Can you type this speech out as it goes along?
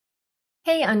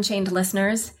Hey, Unchained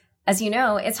listeners. As you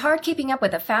know, it's hard keeping up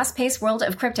with the fast-paced world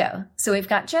of crypto, so we've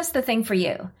got just the thing for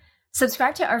you.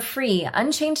 Subscribe to our free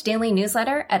Unchained daily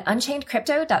newsletter at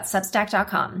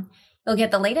unchainedcrypto.substack.com. You'll get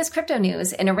the latest crypto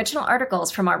news and original articles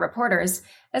from our reporters,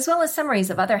 as well as summaries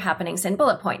of other happenings and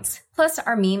bullet points, plus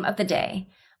our meme of the day,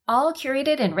 all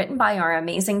curated and written by our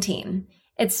amazing team.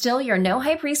 It's still your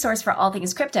no-hype resource for all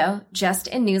things crypto, just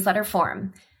in newsletter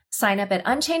form. Sign up at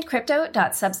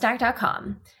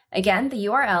unchainedcrypto.substack.com. Again, the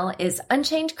URL is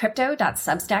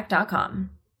unchainedcrypto.substack.com.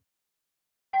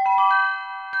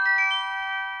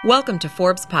 Welcome to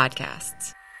Forbes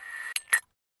Podcasts.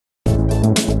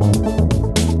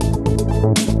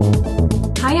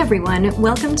 Hi, everyone.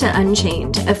 Welcome to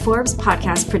Unchained, a Forbes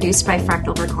podcast produced by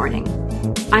Fractal Recording.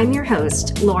 I'm your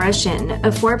host, Laura Shin,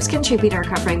 a Forbes contributor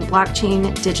covering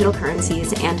blockchain, digital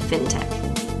currencies, and fintech.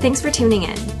 Thanks for tuning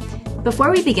in.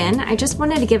 Before we begin, I just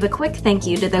wanted to give a quick thank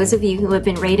you to those of you who have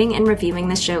been rating and reviewing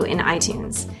the show in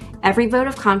iTunes. Every vote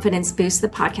of confidence boosts the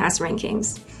podcast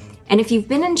rankings. And if you've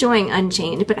been enjoying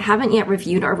Unchained but haven't yet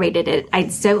reviewed or rated it,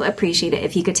 I'd so appreciate it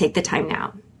if you could take the time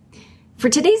now. For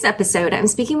today's episode, I'm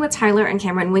speaking with Tyler and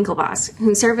Cameron Winklevoss,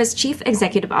 who serve as Chief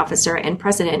Executive Officer and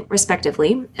President,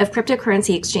 respectively, of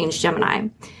cryptocurrency exchange Gemini.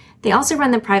 They also run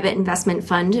the private investment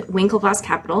fund Winklevoss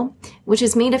Capital, which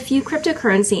has made a few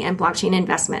cryptocurrency and blockchain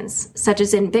investments, such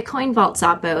as in Bitcoin Vault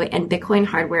Xapo and Bitcoin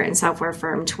hardware and software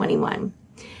firm 21.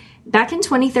 Back in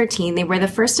 2013, they were the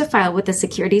first to file with the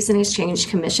Securities and Exchange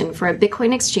Commission for a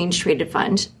Bitcoin Exchange Traded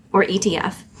Fund, or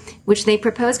ETF, which they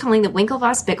proposed calling the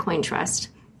Winklevoss Bitcoin Trust,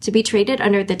 to be traded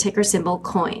under the ticker symbol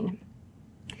COIN.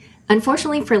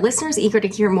 Unfortunately, for listeners eager to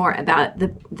hear more about the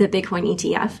Bitcoin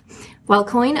ETF, while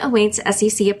COIN awaits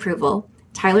SEC approval,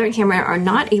 Tyler and Cameron are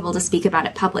not able to speak about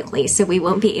it publicly, so we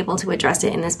won't be able to address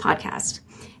it in this podcast.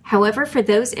 However, for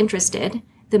those interested,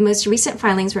 the most recent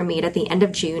filings were made at the end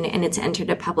of June, and it's entered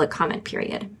a public comment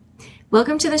period.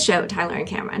 Welcome to the show, Tyler and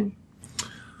Cameron.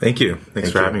 Thank you.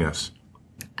 Thanks for having us.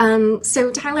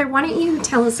 So, Tyler, why don't you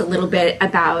tell us a little bit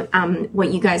about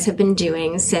what you guys have been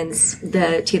doing since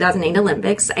the 2008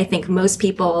 Olympics? I think most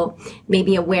people may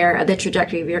be aware of the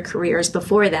trajectory of your careers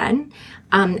before then.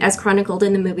 As chronicled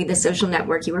in the movie The Social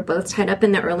Network, you were both tied up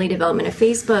in the early development of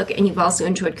Facebook, and you've also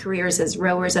enjoyed careers as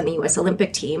rowers on the U.S.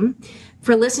 Olympic team.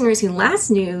 For listeners who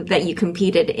last knew that you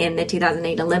competed in the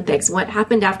 2008 Olympics, what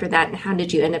happened after that, and how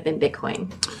did you end up in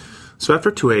Bitcoin? So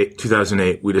after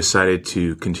 2008, we decided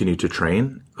to continue to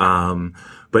train.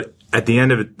 But at the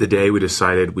end of the day, we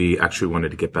decided we actually wanted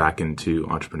to get back into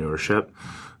entrepreneurship.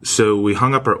 So we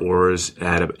hung up our oars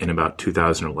in about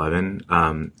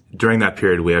 2011. During that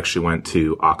period, we actually went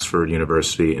to Oxford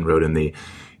University and rowed in the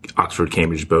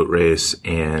Oxford-Cambridge boat race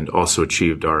and also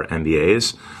achieved our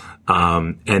MBAs.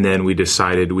 And then we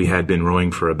decided we had been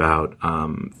rowing for about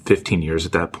 15 years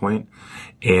at that point.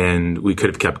 And we could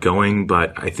have kept going,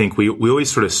 but I think we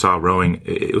always sort of saw rowing,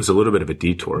 it was a little bit of a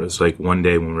detour. It was like one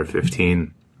day when we were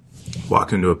 15,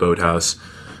 walked into a boathouse,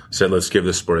 said, let's give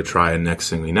this sport a try. And next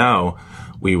thing we know,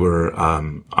 we were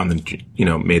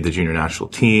made the junior national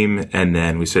team. And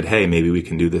then we said, hey, maybe we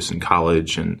can do this in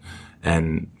college, and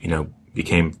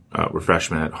became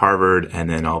freshmen at Harvard.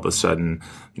 And then all of a sudden,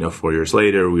 4 years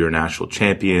later, we were national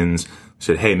champions.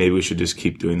 Said, hey, maybe we should just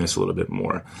keep doing this a little bit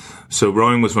more. So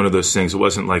rowing was one of those things. It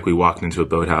wasn't like we walked into a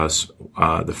boathouse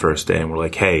the first day and we're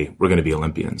like, hey, we're going to be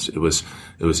Olympians. It was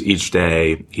each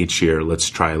day, each year,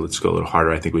 let's go a little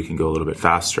harder. I think we can go a little bit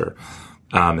faster.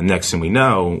 And next thing we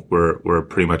know, we're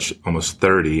pretty much almost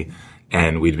 30,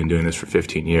 and we'd been doing this for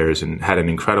 15 years and had an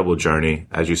incredible journey.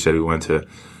 As you said, we went to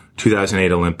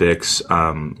 2008 Olympics.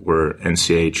 We're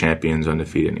NCAA champions,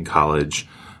 undefeated in college.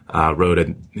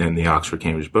 Rowed in the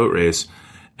Oxford-Cambridge boat race,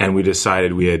 and we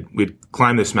decided we'd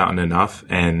climbed this mountain enough,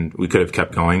 and we could have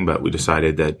kept going, but we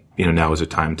decided that now was a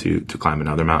time to climb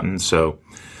another mountain. So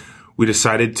we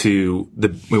decided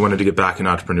we wanted to get back in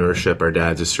entrepreneurship. Our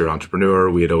dad's a serial entrepreneur.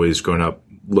 We had always grown up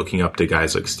looking up to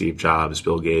guys like Steve Jobs,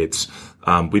 Bill Gates.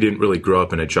 We didn't really grow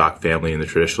up in a jock family in the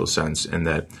traditional sense, and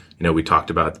that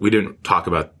we didn't talk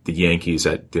about the Yankees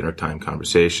at dinner time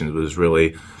conversations. It was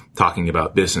really talking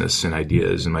about business and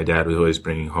ideas. And my dad was always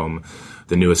bringing home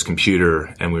the newest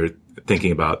computer, and we were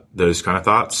thinking about those kind of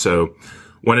thoughts. So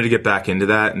wanted to get back into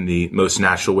that. And the most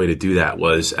natural way to do that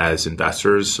was as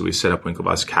investors. So we set up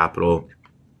Winklevoss Capital,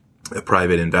 a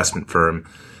private investment firm,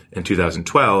 in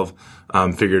 2012.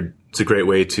 Figured it's a great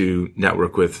way to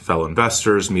network with fellow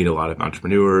investors, meet a lot of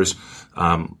entrepreneurs,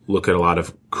 look at a lot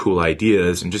of cool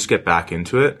ideas, and just get back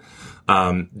into it.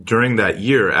 During that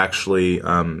year, actually,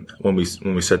 when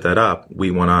we set that up, we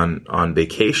went on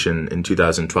vacation in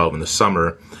 2012 in the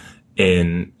summer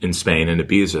in Spain, in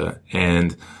Ibiza.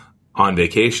 And on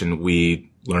vacation,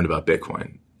 we learned about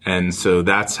Bitcoin. And so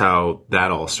that's how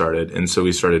that all started. And so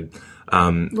we started.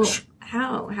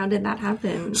 How did that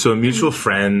happen? So a mutual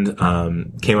friend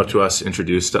came up to us,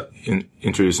 introduced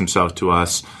himself to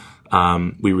us.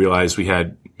 We realized we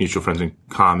had mutual friends in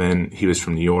common. He was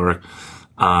from New York,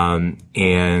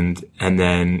 and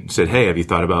then said, "Hey, have you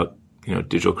thought about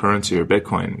digital currency or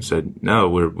Bitcoin?" We said, "No,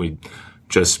 we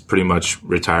just pretty much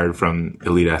retired from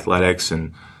elite athletics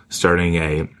and starting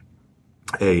a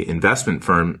investment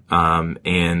firm,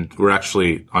 and we're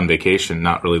actually on vacation,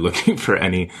 not really looking for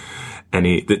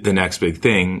the next big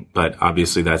thing, but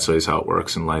obviously that's always how it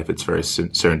works in life. It's very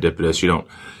serendipitous. You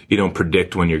don't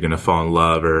predict when you're going to fall in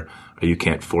love, or you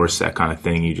can't force that kind of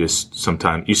thing. You just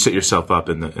sometimes you set yourself up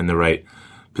in the right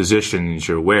position as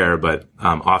you're aware, but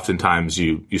oftentimes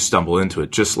you stumble into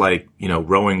it. Just like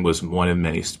rowing was one of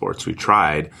many sports we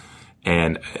tried,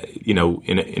 and in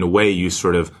a way you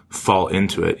sort of fall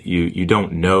into it. You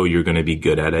don't know you're going to be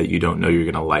good at it. You don't know you're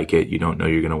going to like it. You don't know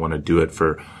you're going to want to do it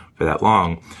for that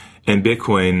long. And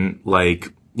Bitcoin,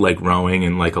 like rowing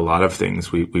and like a lot of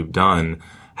things we've done,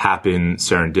 happen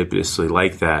serendipitously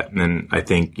like that. And then I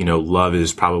think, love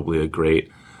is probably a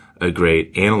great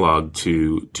analog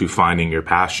to finding your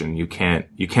passion. You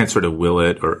can't sort of will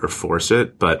it or force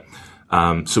it. But,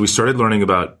 so we started learning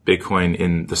about Bitcoin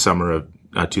in the summer of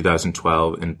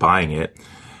 2012 and buying it.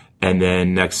 And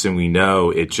then next thing we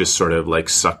know, it just sort of like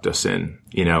sucked us in,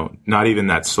 not even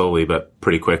that slowly, but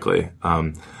pretty quickly.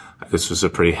 This was a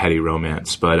pretty heady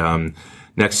romance, but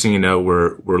next thing you know,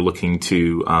 we're looking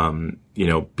to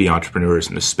be entrepreneurs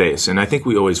in the space, and I think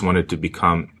we always wanted to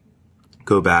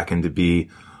go back and to be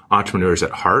entrepreneurs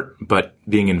at heart. But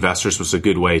being investors was a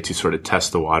good way to sort of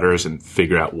test the waters and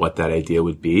figure out what that idea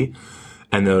would be.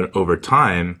 And then over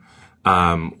time,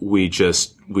 we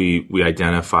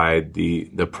identified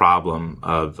the problem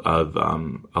of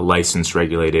a license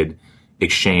regulated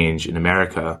exchange in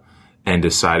America, and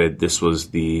decided this was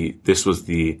the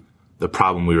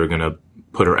problem we were going to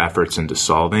put our efforts into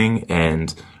solving,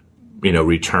 and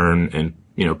return and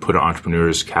put our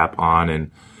entrepreneur's cap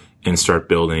on and start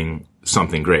building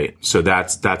something great. So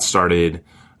that started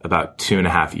about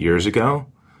 2.5 years ago,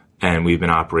 and we've been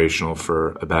operational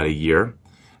for about a year.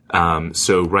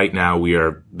 So right now we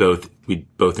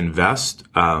both invest,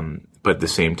 but at the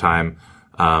same time,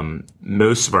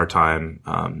 most of our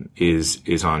time is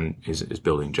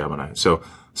building Gemini. So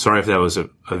sorry if that was a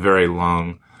very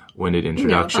long-winded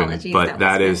introduction, but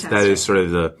that is sort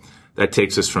of that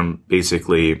takes us from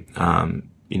basically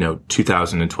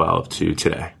 2012 to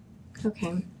today.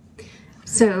 Okay,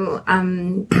 so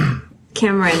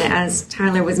Cameron, as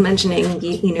Tyler was mentioning,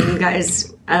 you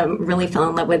guys really fell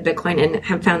in love with Bitcoin and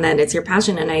have found that it's your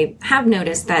passion. And I have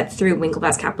noticed that through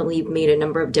Winklevoss Capital, you've made a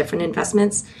number of different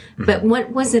investments. Mm-hmm. But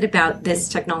what was it about this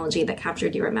technology that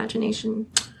captured your imagination?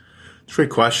 It's a great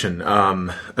question.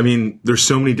 There's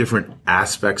so many different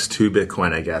aspects to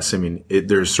Bitcoin, I guess.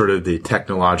 There's sort of the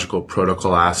technological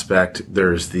protocol aspect.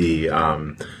 There's the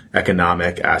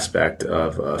economic aspect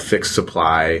of fixed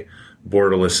supply,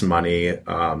 borderless money.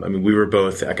 We were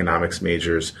both economics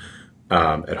majors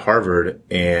at Harvard,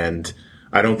 and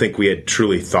I don't think we had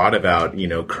truly thought about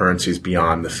currencies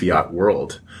beyond the fiat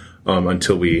world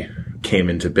until we came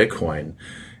into Bitcoin.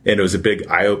 And it was a big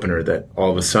eye opener that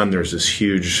all of a sudden there's this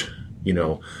huge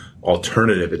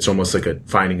alternative. It's almost like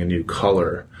finding a new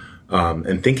color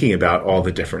and thinking about all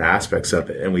the different aspects of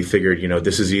it. And we figured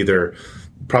this is either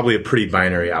probably a pretty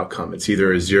binary outcome. It's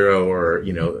either a zero or,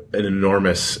 an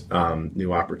enormous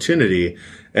new opportunity.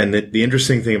 And the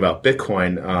interesting thing about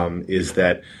Bitcoin is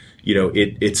that,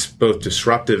 it's both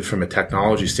disruptive from a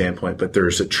technology standpoint, but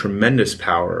there's a tremendous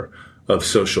power of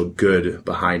social good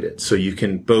behind it. So you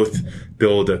can both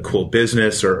build a cool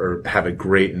business or have a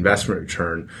great investment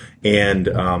return. And,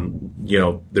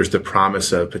 there's the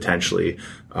promise of potentially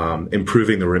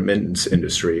improving the remittance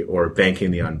industry or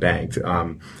banking the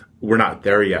unbanked. We're not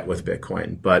there yet with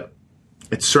Bitcoin, but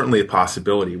it's certainly a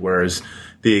possibility. Whereas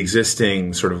the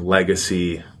existing sort of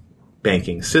legacy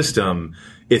banking system,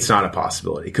 it's not a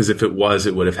possibility, because if it was,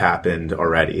 it would have happened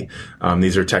already.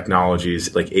 These are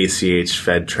technologies like ACH,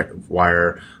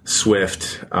 FedWire,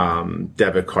 SWIFT,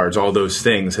 debit cards. All those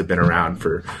things have been around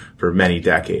for many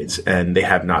decades, and they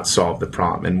have not solved the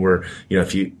problem. And we're,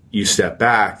 if you step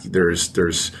back,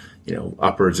 there's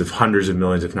upwards of hundreds of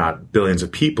millions, if not billions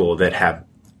of people that have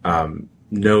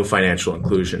no financial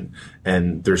inclusion,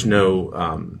 and there's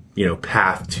no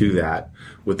path to that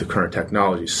with the current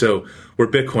technology. So where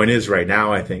Bitcoin is right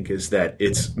now, I think, is that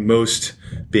it's most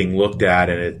being looked at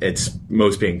and it's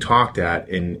most being talked at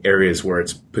in areas where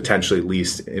it's potentially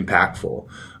least impactful.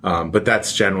 But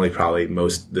that's generally probably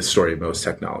the story of most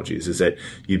technologies, is that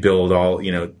you build all,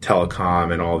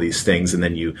 telecom and all these things, and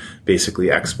then you basically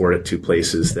export it to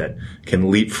places that can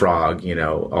leapfrog,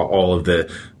 all of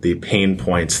the pain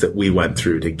points that we went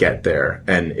through to get there.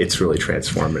 And it's really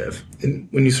transformative. And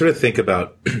when you sort of think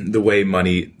about the way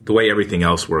everything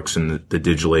else works in the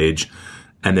digital age,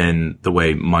 and then the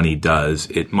way money does,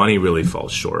 money really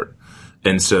falls short.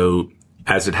 And so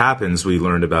as it happens, we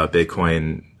learned about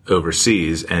Bitcoin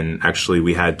overseas, and actually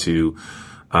we had to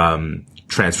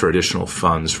transfer additional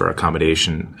funds for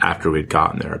accommodation after we'd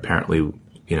gotten there. Apparently,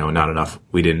 not enough.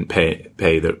 We didn't pay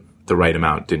the right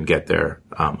amount, didn't get there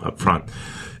up front.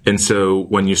 And so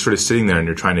when you're sort of sitting there and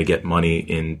you're trying to get money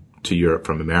into Europe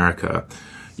from America,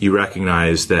 you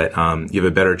recognize that you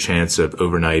have a better chance of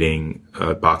overnighting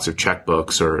a box of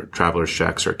checkbooks or traveler's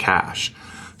checks or cash.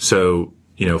 So,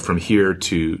 from here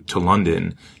to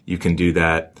London, you can do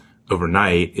that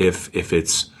overnight. If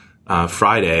it's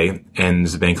Friday and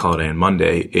there's a bank holiday on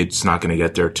Monday, it's not going to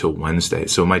get there till Wednesday.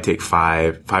 So it might take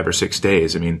five or 6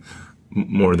 days. I mean,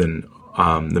 more than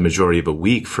the majority of a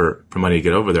week for money to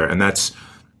get over there. And that's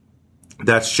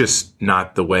just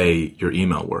not the way your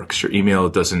email works. Your email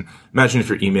doesn't, imagine if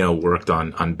your email worked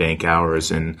on bank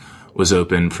hours and was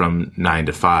open from 9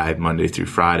 to 5, Monday through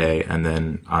Friday, and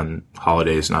then on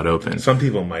holidays not open. Some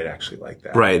people might actually like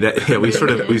that. Right. We sort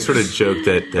of joke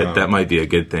that might be a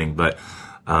good thing, but,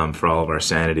 for all of our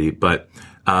sanity. But,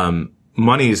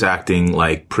 money is acting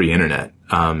like pre-internet.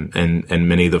 And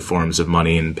many of the forms of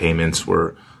money and payments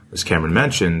were, as Cameron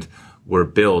mentioned, were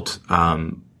built,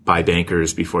 by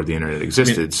bankers before the internet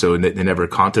existed. So they never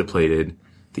contemplated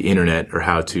the internet or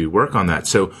how to work on that.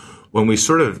 So when you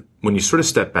sort of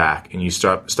step back and you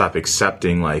stop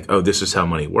accepting like, oh, this is how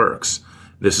money works.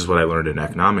 This is what I learned in an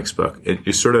economics book.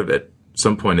 You sort of, at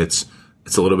some point, it's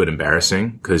a little bit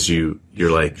embarrassing because you're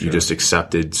like, sure, you just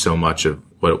accepted so much of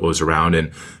what was around.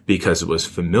 And because it was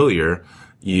familiar,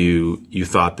 you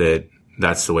thought that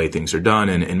that's the way things are done.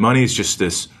 And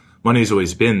money's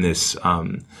always been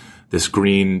this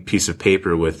green piece of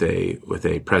paper with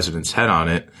a president's head on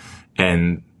it.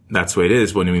 And that's the way it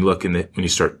is. When you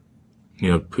start,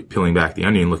 peeling back the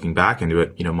onion, looking back into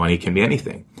it, money can be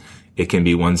anything. It can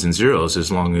be ones and zeros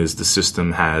as long as the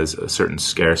system has a certain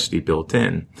scarcity built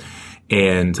in.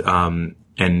 And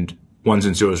ones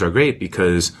and zeros are great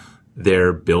because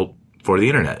they're built for the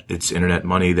internet. It's internet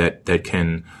money that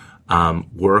can,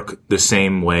 work the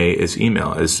same way as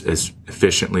email, as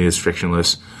efficiently, as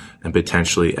frictionless, and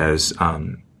potentially as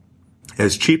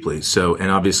cheaply. So,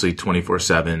 and obviously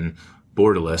 24/7,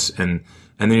 borderless. And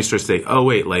then you start to say, oh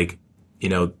wait, like,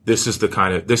 this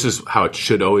is how it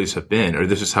should always have been, or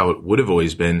this is how it would have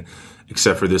always been,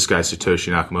 except for this guy,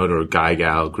 Satoshi Nakamoto, or Guy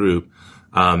Gal group,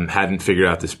 hadn't figured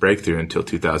out this breakthrough until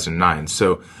 2009.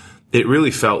 So it really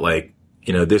felt like,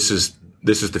 this is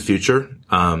the future.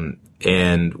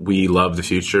 And we love the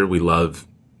future. We love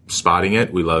spotting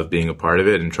it. We love being a part of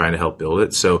it and trying to help build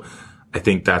it. So I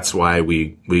think that's why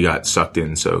we got sucked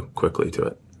in so quickly to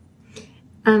it.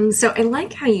 So I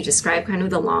like how you describe kind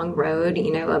of the long road,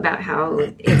 about how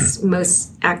it's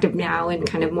most active now in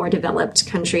kind of more developed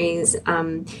countries,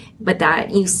 but that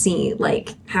you see like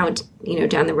how,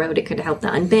 down the road it could help the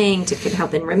unbanked, it could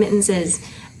help in remittances.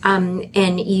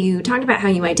 And you talked about how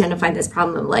you identified this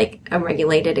problem of like a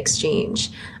regulated exchange.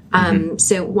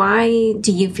 So why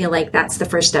do you feel like that's the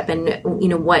first step, and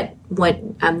what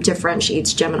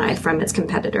differentiates Gemini from its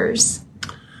competitors?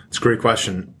 It's a great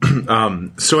question.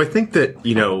 So I think that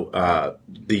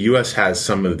the U.S. has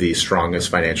some of the strongest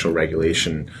financial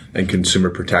regulation and consumer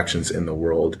protections in the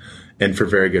world, and for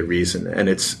very good reason. And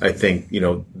I think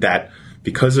that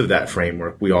because of that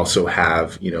framework, we also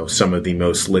have some of the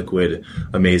most liquid,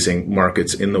 amazing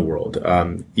markets in the world.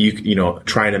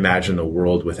 Try and imagine a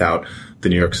world without the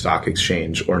New York Stock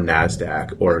Exchange or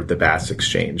NASDAQ or the BATS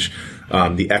exchange.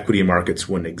 The equity markets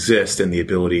wouldn't exist, and the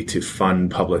ability to fund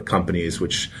public companies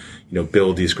which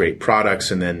build these great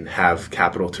products and then have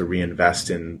capital to reinvest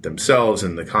in themselves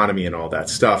and the economy and all that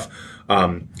stuff.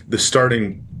 The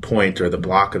starting point or the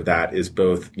block of that is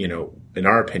both, in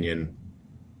our opinion,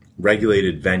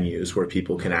 regulated venues where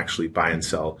people can actually buy and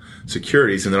sell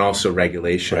securities, and then also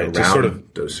regulation around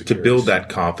those securities. To build that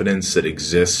confidence that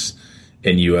exists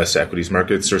in U.S. equities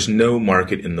markets, there's no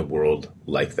market in the world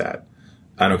like that.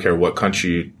 I don't care what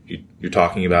country you're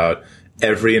talking about.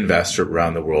 Every investor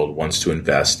around the world wants to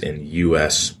invest in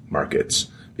U.S. markets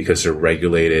because they're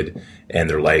regulated and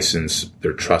they're licensed,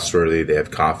 they're trustworthy, they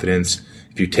have confidence.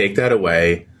 If you take that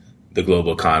away, the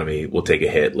global economy will take a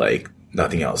hit like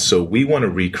nothing else. So we want to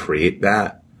recreate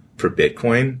that for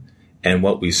Bitcoin. And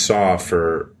what we saw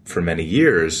for many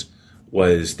years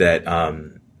was that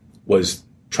was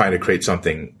trying to create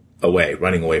something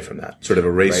running away from that, sort of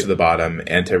a race to the bottom,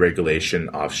 anti-regulation,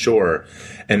 offshore.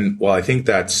 And while I think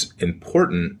that's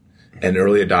important, and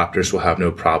early adopters will have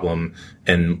no problem,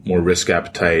 and more risk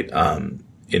appetite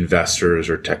investors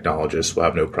or technologists will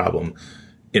have no problem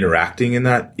interacting in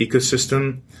that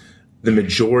ecosystem, the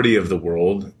majority of the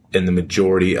world and the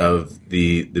majority of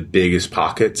the biggest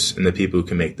pockets and the people who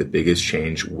can make the biggest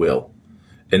change will.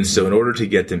 And so in order to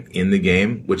get them in the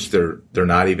game, which they're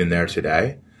not even there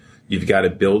today, you've got to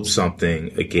build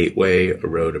something, a gateway, a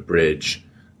road, a bridge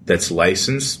that's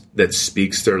licensed, that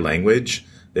speaks their language,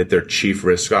 that their chief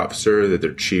risk officer, that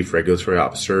their chief regulatory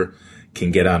officer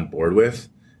can get on board with.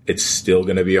 It's still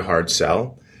going to be a hard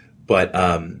sell. But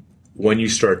when you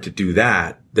start to do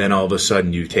that, then all of a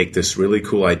sudden you take this really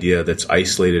cool idea that's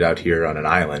isolated out here on an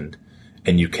island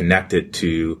and you connect it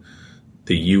to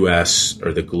the U.S.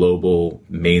 or the global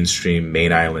mainstream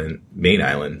mainland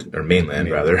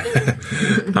rather.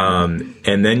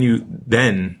 And then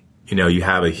you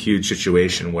have a huge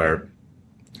situation where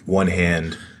one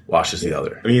hand washes the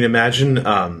other. I mean, imagine,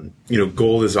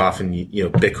 gold is often,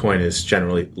 Bitcoin is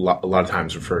generally a lot of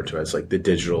times referred to as like the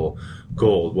digital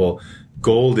gold. Well,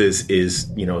 gold is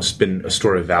it's been a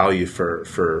store of value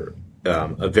for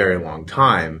a very long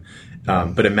time.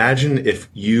 But imagine if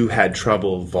you had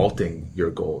trouble vaulting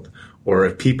your gold, or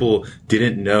if people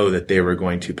didn't know that they were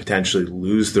going to potentially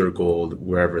lose their gold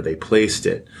wherever they placed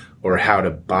it, or how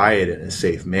to buy it in a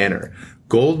safe manner.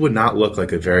 Gold would not look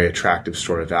like a very attractive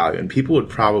store of value, and people would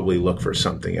probably look for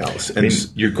something else. And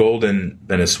your gold in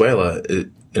Venezuela,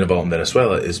 in a vault in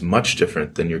Venezuela, is much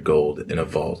different than your gold in a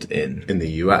vault in the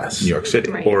U.S., New York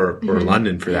City, or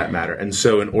London, for that matter. And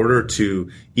so, in order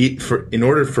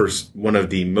for one of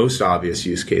the most obvious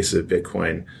use cases of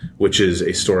Bitcoin, which is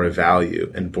a store of value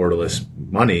and borderless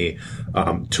money,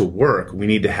 to work, we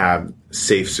need to have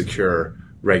safe, secure,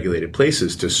 regulated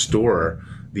places to store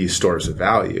these stores of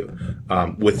value.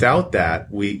 Without that,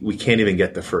 we can't even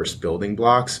get the first building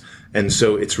blocks. And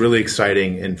so it's really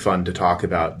exciting and fun to talk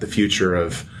about the future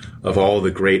of all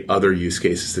the great other use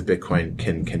cases that Bitcoin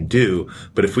can do.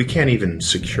 But if we can't even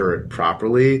secure it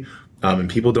properly, and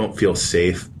people don't feel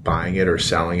safe buying it or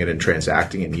selling it and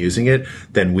transacting and using it,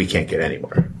 then we can't get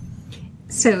anywhere.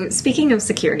 So speaking of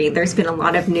security, there's been a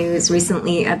lot of news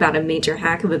recently about a major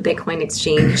hack of a Bitcoin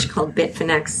exchange called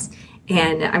Bitfinex.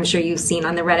 And I'm sure you've seen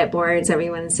on the Reddit boards,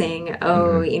 everyone saying,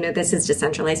 this is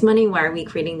decentralized money. Why are we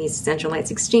creating these decentralized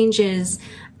exchanges?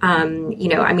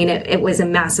 It was a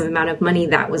massive amount of money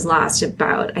that was lost,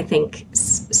 about, I think,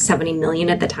 70 million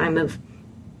at the time of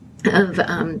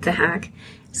the hack.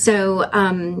 So,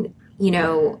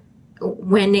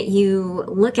 when you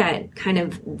look at kind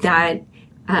of that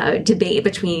debate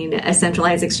between a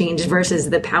centralized exchange versus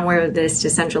the power of this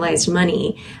decentralized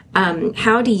money,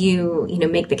 how do you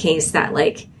make the case that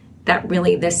that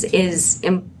really this is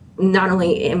not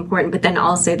only important, but then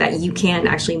also that you can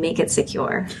actually make it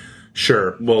secure?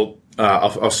 Sure. Well,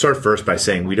 I'll start first by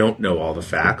saying we don't know all the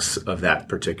facts of that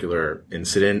particular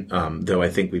incident, though I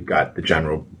think we've got the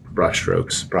general broad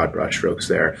brushstrokes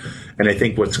there. And I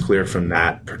think what's clear from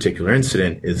that particular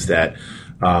incident is that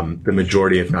the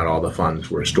majority, if not all, the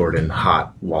funds were stored in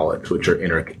hot wallets, which are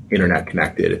internet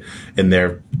connected, and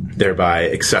thereby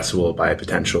accessible by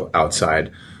potential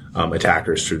outside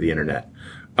attackers through the internet.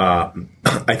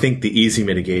 I think the easy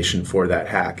mitigation for that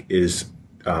hack is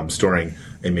storing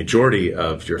a majority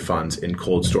of your funds in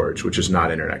cold storage, which is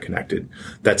not internet connected.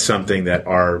 That's something that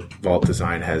our vault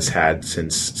design has had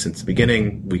since the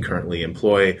beginning. We currently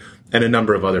employ, and a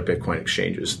number of other Bitcoin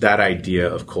exchanges. That idea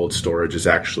of cold storage is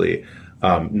actually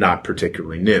not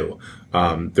particularly new.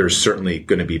 There's certainly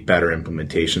going to be better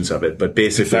implementations of it, but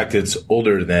basically, in fact, it's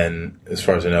older than, as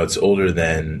far as I know, it's older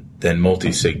than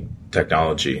multi-sig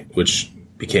technology, which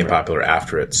became popular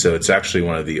after it. So it's actually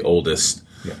one of the oldest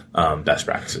best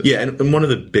practices. Yeah, and one of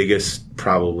the biggest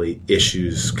probably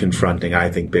issues confronting, I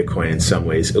think, Bitcoin in some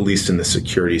ways, at least in the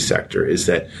security sector, is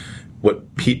that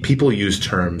what people use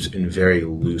terms in very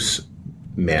loose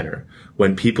manner.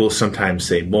 When people sometimes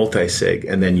say multi-sig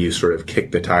and then you sort of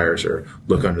kick the tires or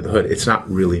look under the hood, it's not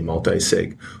really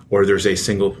multi-sig. Or there's a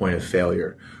single point of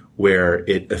failure where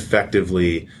it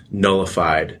effectively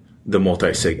nullified the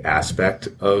multi-sig aspect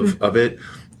of it.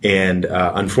 And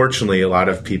unfortunately, a lot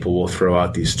of people will throw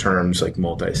out these terms like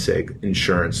multi-sig,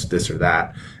 insurance, this or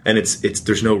that, and it's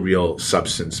there's no real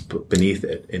substance beneath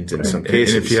it in some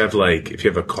cases. And if you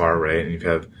have a car, right, and you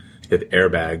have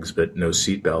airbags but no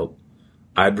seatbelt,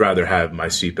 I'd rather have my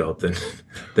seatbelt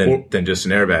than just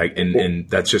an airbag, and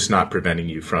that's just not preventing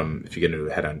you from, if you get into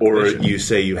a head-on collision. Or you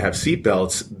say you have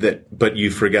seatbelts but you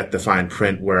forget the fine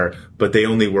print but they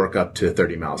only work up to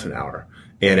 30 miles an hour.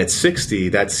 And at 60,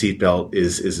 that seatbelt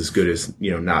is as good as,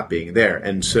 not being there.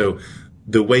 And so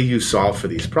the way you solve for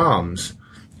these problems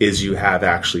is you have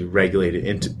actually regulated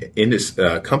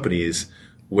companies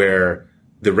where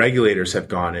the regulators have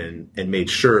gone in and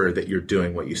made sure that you're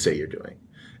doing what you say you're doing.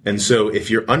 And so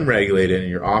if you're unregulated and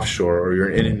you're offshore, or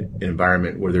you're in an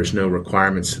environment where there's no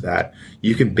requirements to that,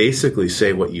 you can basically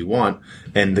say what you want,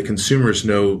 and the consumers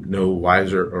no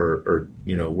wiser or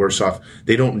worse off.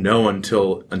 They don't know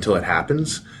until it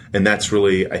happens. And that's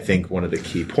really, I think, one of the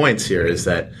key points here is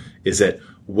that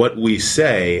what we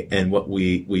say and what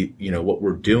what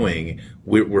we're doing,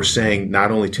 we're saying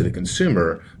not only to the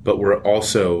consumer, but we're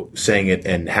also saying it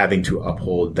and having to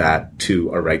uphold that to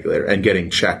a regulator and getting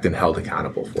checked and held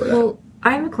accountable for that. Well,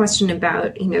 I have a question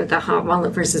about, the hot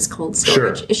wallet versus cold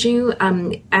storage issue.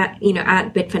 At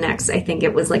Bitfinex, I think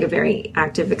it was like a very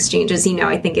active exchange. As you know,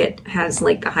 I think it has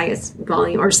like the highest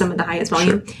volume, or some of the highest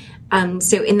volume. Sure.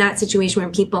 So in that situation where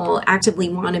people actively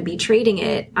want to be trading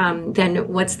it, then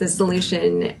what's the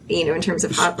solution, in terms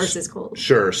of hot versus cold?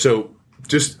 Sure. So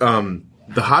just the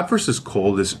hot versus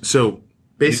cold is, so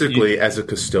basically as a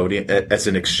custodian, as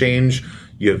an exchange,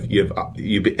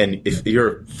 and if you're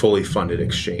a fully funded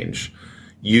exchange,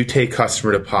 you take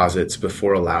customer deposits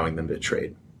before allowing them to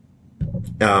trade.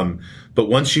 But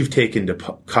once you've taken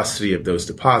custody of those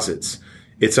deposits,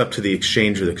 it's up to the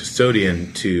exchange or the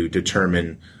custodian to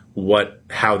determine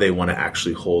how they want to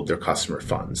actually hold their customer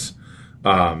funds.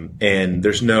 And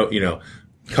there's no,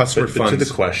 customer funds. To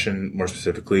the question more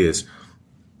specifically is,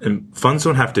 and funds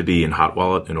don't have to be in hot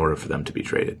wallet in order for them to be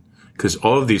traded, because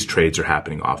all of these trades are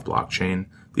happening off blockchain.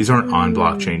 These aren't on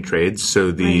blockchain trades.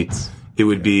 So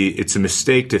it's a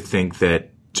mistake to think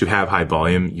that to have high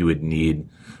volume, you would need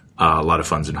a lot of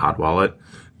funds in hot wallet,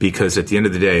 because at the end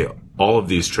of the day, all of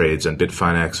these trades on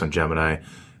Bitfinex, on Gemini,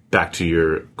 back to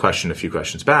your question a few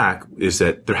questions back, is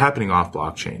that they're happening off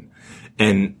blockchain.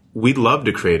 And we'd love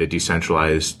to create a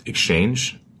decentralized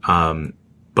exchange,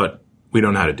 but we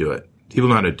don't know how to do it. People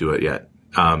don't know how to do it yet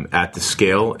at the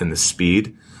scale and the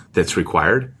speed that's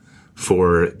required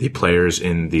for the players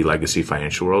in the legacy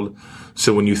financial world.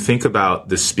 So when you think about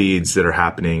the speeds that are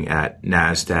happening at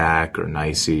NASDAQ or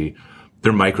NYSE,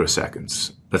 they're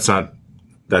microseconds.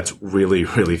 That's really,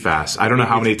 really fast. I don't know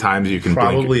how many times you can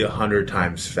probably 100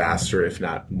 times faster, if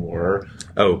not more.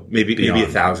 Oh, maybe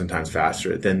 1,000 times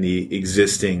faster than the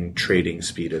existing trading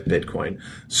speed of Bitcoin.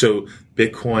 So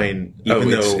Bitcoin, even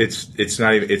though it's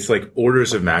not even, it's like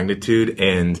orders of magnitude.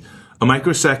 And a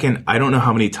microsecond, I don't know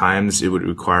how many times it would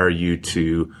require you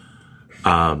to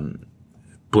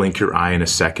blink your eye in a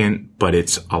second, but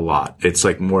it's a lot. It's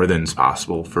like more than is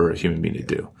possible for a human being to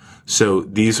do. So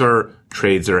these are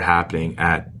trades that are happening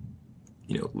at,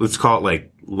 let's call it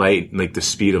like light, like the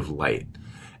speed of light.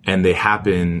 And they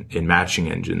happen in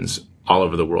matching engines all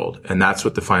over the world. And that's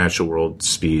what the financial world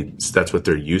speeds, that's what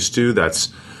they're used to.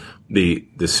 That's the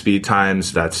speed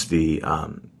times. That's the,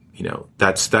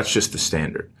 that's just the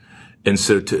standard. And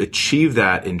so to achieve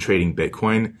that in trading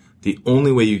Bitcoin, the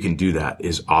only way you can do that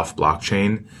is off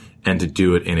blockchain, and to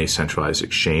do it in a centralized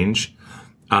exchange.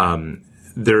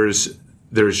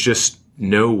 There's just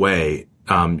no way.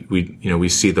 We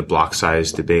see the block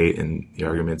size debate and the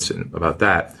arguments about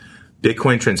that.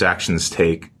 Bitcoin transactions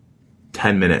take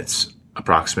 10 minutes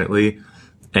approximately,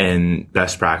 and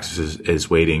best practices is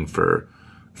waiting for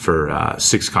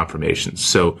 6 confirmations.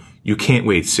 So you can't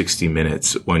wait 60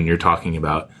 minutes when you're talking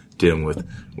about dealing with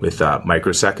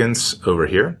microseconds over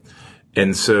here.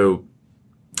 And so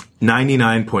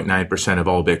 99.9% of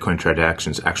all Bitcoin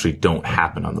transactions actually don't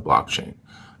happen on the blockchain.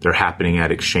 They're happening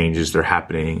at exchanges, they're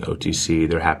happening OTC,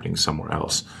 they're happening somewhere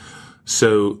else.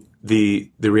 So the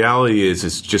reality is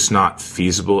it's just not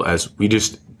feasible as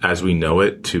we know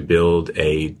it to build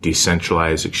a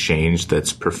decentralized exchange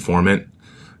that's performant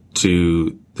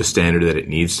to the standard that it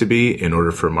needs to be in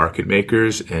order for market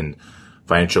makers and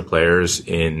financial players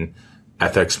in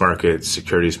FX markets,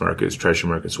 securities markets, treasury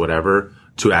markets, whatever,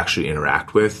 to actually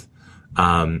interact with.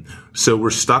 So we're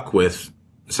stuck with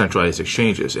centralized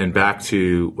exchanges. And back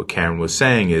to what Karen was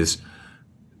saying is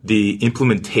the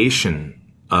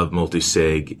implementation of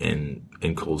multi-sig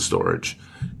in cold storage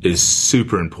is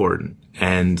super important,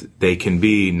 and they can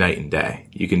be night and day.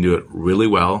 You can do it really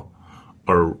well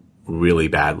or really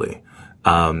badly.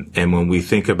 And when we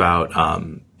think about,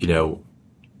 not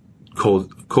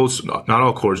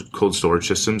all cold storage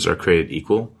systems are created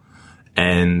equal.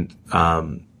 And,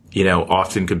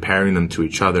 often comparing them to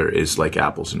each other is like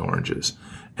apples and oranges.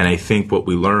 And I think what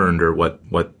we learned, or what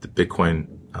the Bitcoin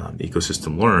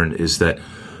ecosystem learned, is that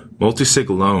multi-sig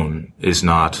alone is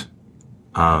not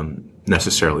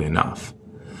necessarily enough.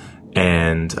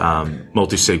 And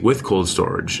multi-sig with cold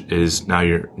storage is now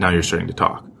you're starting to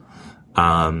talk.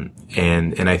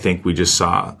 And I think we just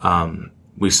saw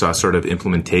sort of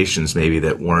implementations maybe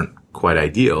that weren't quite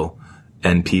ideal,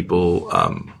 and people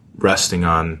resting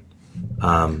on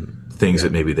things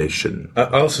that maybe they shouldn't.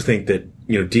 I also think that,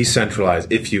 decentralized,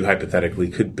 if you hypothetically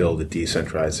could build a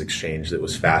decentralized exchange that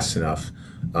was fast enough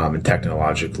and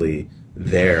technologically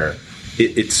there,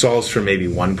 it solves for maybe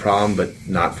one problem, but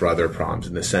not for other problems,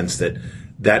 in the sense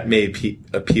that may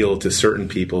appeal to certain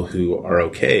people who are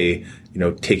okay,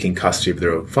 taking custody of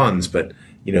their own funds. But,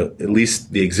 at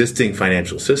least the existing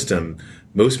financial system,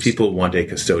 most people want a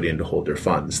custodian to hold their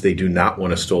funds. They do not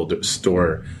want to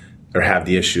store or have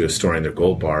the issue of storing their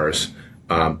gold bars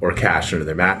or cash under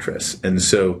their mattress. And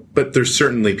so, but there's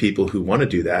certainly people who want to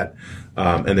do that.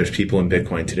 And there's people in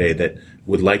Bitcoin today that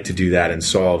would like to do that and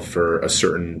solve for a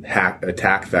certain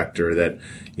attack vector that,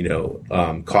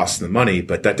 costs them money,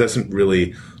 but that doesn't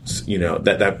really,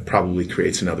 that probably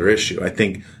creates another issue. I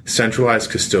think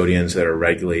centralized custodians that are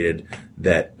regulated,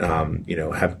 that,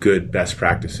 have good best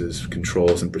practices,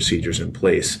 controls, and procedures in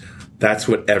place, that's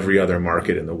what every other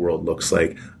market in the world looks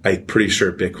like. I'm pretty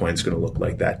sure Bitcoin's going to look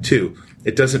like that too.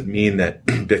 It doesn't mean that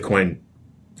Bitcoin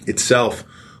itself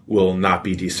will not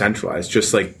be decentralized,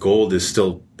 just like gold is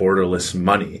still borderless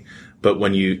money. But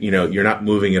when you're not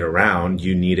moving it around,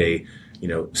 you need a,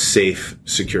 safe,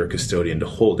 secure custodian to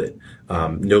hold it.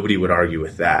 Nobody would argue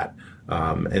with that.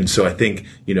 And so I think,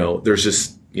 there's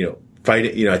just,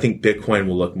 fighting, I think Bitcoin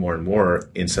will look more and more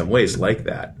in some ways like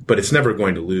that, but it's never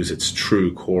going to lose its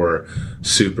true core,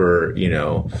 super,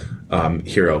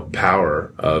 hero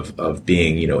power of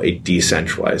being, a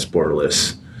decentralized,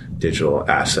 borderless digital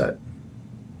asset.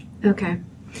 Okay.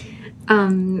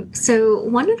 So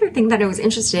one other thing that I was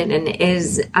interested in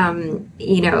is,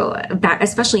 back,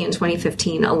 especially in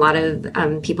 2015, a lot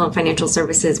of people in financial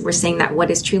services were saying that what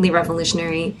is truly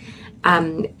revolutionary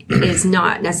is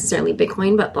not necessarily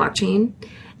Bitcoin, but blockchain.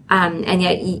 And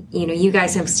yet, you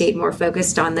guys have stayed more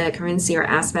focused on the currency or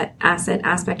asset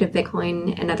aspect of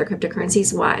Bitcoin and other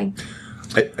cryptocurrencies. Why?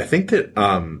 I think that,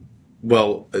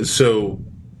 so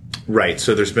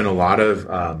there's been a lot of,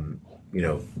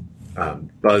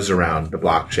 buzz around the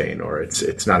blockchain, or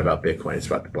it's not about Bitcoin, it's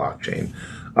about the blockchain.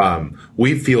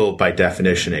 We feel by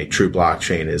definition a true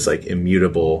blockchain is like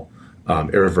immutable,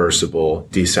 irreversible,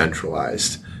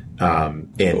 decentralized,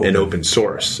 and open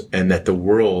source, and that the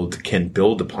world can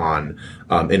build upon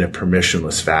in a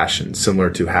permissionless fashion, similar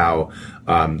to how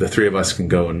the three of us can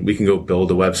go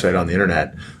build a website on the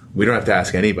internet. We don't have to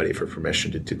ask anybody for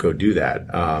permission to go do that,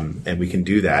 and we can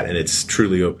do that, and it's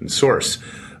truly open source.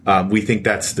 We think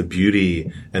that's the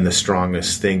beauty and the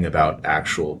strongest thing about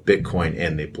actual Bitcoin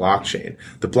and the blockchain.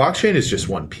 The blockchain is just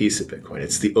one piece of Bitcoin.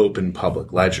 It's the open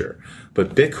public ledger.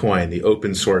 But Bitcoin, the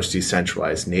open source,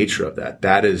 decentralized nature of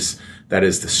that is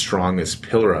the strongest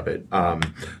pillar of it.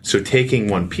 So taking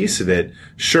one piece of it,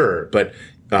 sure, but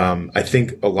I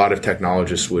think a lot of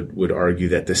technologists would argue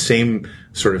that the same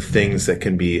sort of things that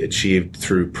can be achieved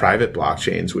through private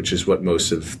blockchains, which is what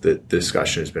most of the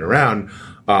discussion has been around,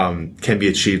 can be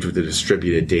achieved with a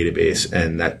distributed database,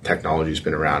 and that technology has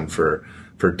been around for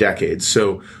decades.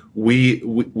 So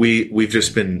we've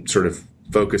just been sort of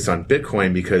focused on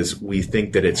Bitcoin because we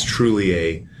think that it's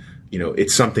truly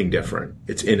it's something different.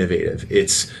 It's innovative.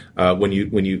 It's when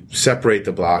you separate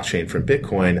the blockchain from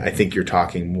Bitcoin, I think you're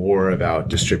talking more about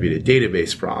distributed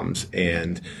database problems.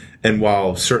 And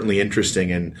while certainly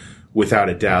interesting, and without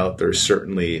a doubt, there's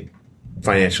certainly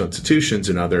financial institutions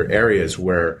and other areas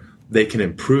where they can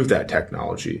improve that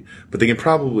technology, but they can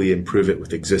probably improve it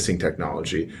with existing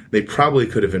technology. They probably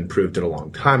could have improved it a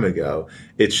long time ago.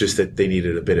 It's just that they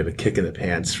needed a bit of a kick in the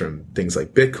pants from things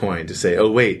like Bitcoin to say, oh,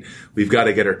 wait, we've got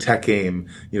to get our tech game,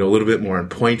 a little bit more on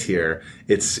point here.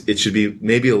 It should be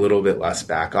maybe a little bit less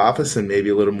back office and maybe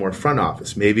a little more front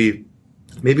office. Maybe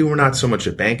we're not so much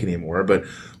a bank anymore, but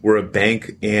we're a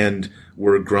bank and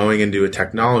we're growing into a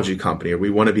technology company, or we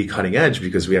want to be cutting edge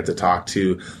because we have to talk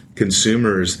to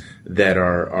consumers that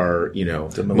are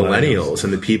the millennials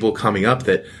and the people coming up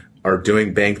that are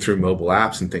doing bank through mobile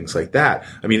apps and things like that.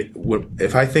 I mean,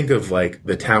 if I think of like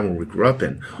the town where we grew up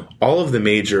in, all of the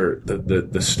major,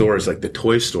 the stores, like the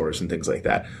toy stores and things like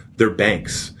that, they're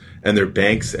banks. and their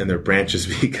banks and their branches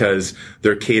because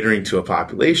they're catering to a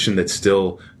population that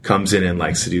still comes in and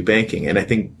likes to do banking. And I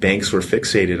think banks were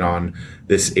fixated on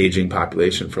this aging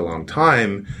population for a long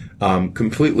time,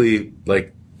 completely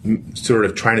like sort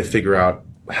of trying to figure out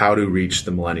how to reach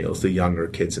the millennials, the younger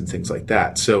kids and things like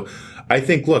that. So I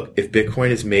think, look, if Bitcoin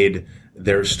has made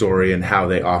their story and how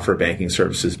they offer banking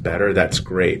services better, that's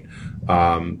great.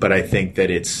 But I think that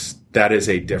that is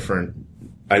a different,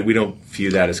 we don't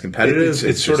view that as competitive.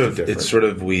 It's sort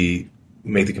of, we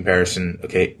make the comparison.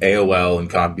 Okay. AOL and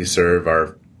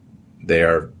CompuServe they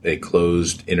are a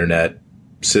closed internet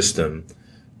system.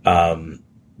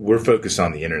 We're focused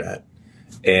on the internet,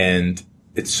 and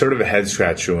it's sort of a head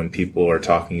scratcher when people are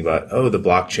talking about, the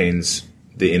blockchain's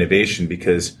the innovation,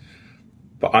 because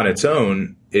on its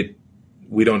own,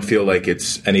 we don't feel like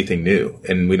it's anything new,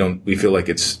 and we feel like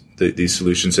these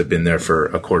solutions have been there for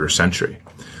a quarter century.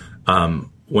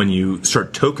 When you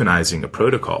start tokenizing a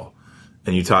protocol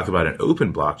and you talk about an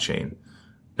open blockchain,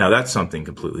 now that's something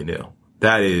completely new.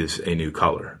 That is a new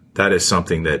color. That is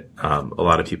something that a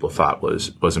lot of people thought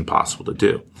was impossible to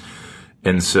do.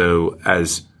 And so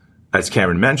as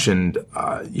Cameron mentioned,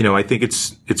 I think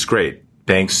it's great.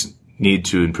 Banks need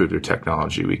to improve their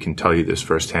technology. We can tell you this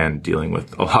firsthand, dealing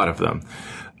with a lot of them.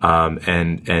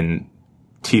 And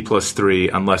T+3,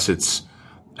 unless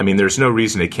there's no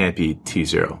reason it can't be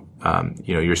T0.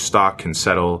 Your stock can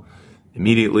settle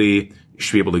immediately. You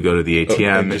should be able to go to the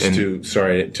ATM.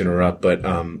 Sorry to interrupt, but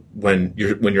when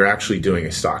you're actually doing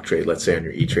a stock trade, let's say on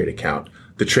your E-Trade account,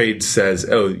 the trade says,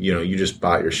 you just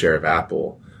bought your share of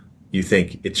Apple. You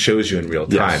think it shows you in real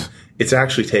time. Yes. It's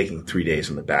actually taking 3 days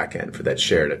on the back end for that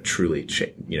share to truly,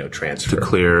 transfer, to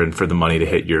clear, and for the money to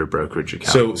hit your brokerage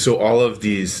account. So all of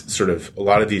these a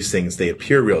lot of these things, they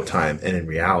appear real time, and in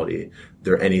reality,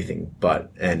 they're anything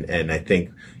but. And I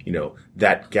think,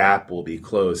 that gap will be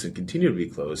closed and continue to be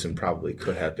closed, and probably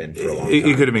could have been for a long time.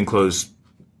 It could have been closed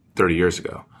 30 years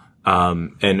ago.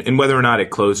 And whether or not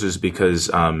it closes because,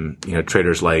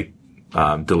 traders like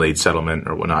delayed settlement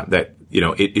or whatnot, that,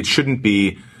 it shouldn't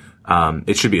be,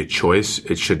 it should be a choice.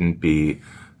 It shouldn't be,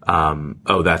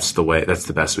 that's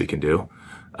the best we can do.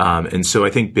 And so I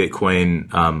think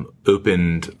Bitcoin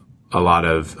opened a lot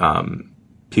of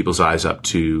people's eyes up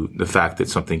to the fact that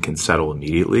something can settle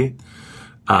immediately.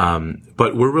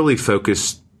 But we're really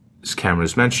focused, as Cameron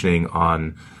was mentioning,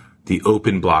 on the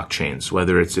open blockchains,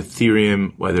 whether it's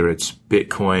Ethereum, whether it's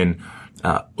Bitcoin,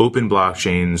 open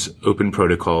blockchains, open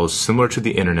protocols, similar to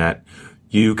the internet.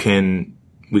 We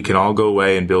can all go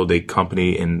away and build a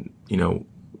company and,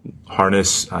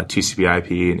 harness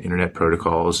TCP/IP and internet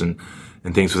protocols and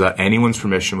things without anyone's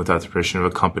permission, without the permission of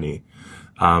a company.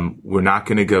 We're not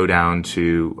going to go down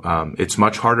to, it's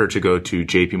much harder to go to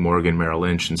JP Morgan, Merrill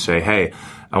Lynch and say, hey,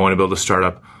 I want to build a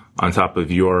startup on top of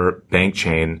your bank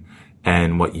chain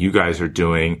and what you guys are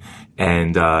doing.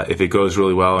 And, if it goes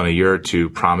really well in a year or two,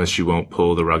 promise you won't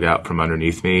pull the rug out from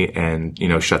underneath me and,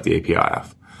 shut the API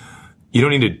off. You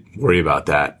don't need to worry about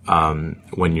that,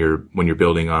 when you're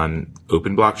building on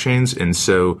open blockchains. And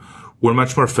so we're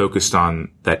much more focused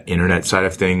on that internet side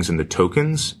of things and the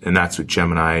tokens. And that's what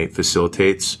Gemini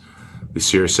facilitates. We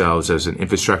see ourselves as an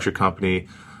infrastructure company,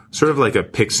 sort of like a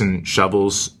picks and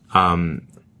shovels,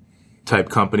 type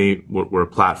company. We're a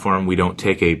platform. We don't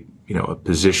take a notional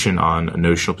position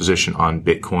on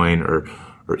Bitcoin or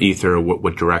Ether or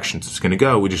what directions it's going to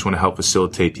go. We just want to help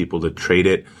facilitate people to trade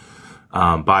it,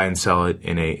 buy and sell it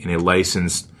in a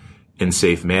licensed and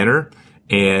safe manner.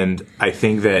 And I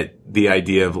think that the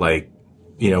idea of the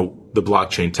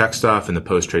blockchain tech stuff and the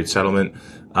post-trade settlement,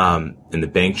 and the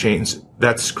bank chains,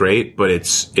 that's great, but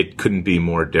it couldn't be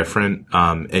more different.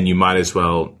 And you might as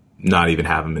well not even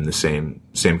have them in the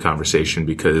same conversation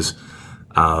because,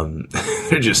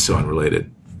 they're just so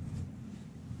unrelated.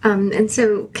 And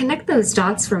so connect those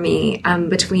dots for me,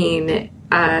 between,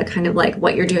 kind of like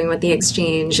what you're doing with the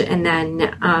exchange and then,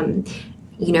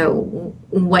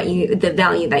 the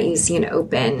value that you see in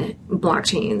open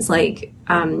blockchains. Like,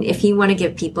 if you want to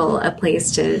give people a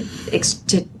place to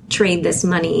trade this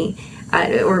money,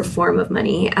 or form of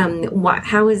money,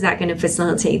 how is that going to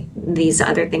facilitate these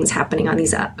other things happening on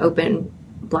these open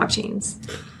blockchains?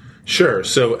 Sure.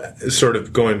 So sort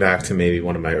of going back to maybe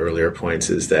one of my earlier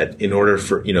points is that in order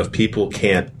for, if people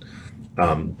can't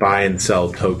buy and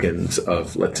sell tokens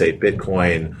of, let's say,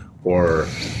 Bitcoin or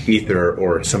Ether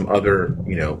or some other,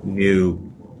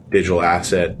 new digital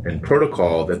asset and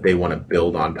protocol that they want to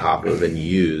build on top of and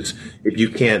use, if you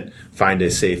can't find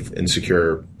a safe and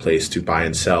secure place to buy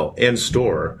and sell and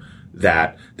store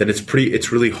that, then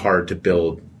it's really hard to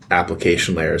build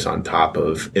application layers on top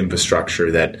of infrastructure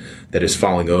that is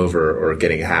falling over or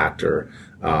getting hacked or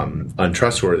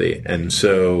untrustworthy. And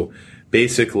so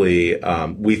basically,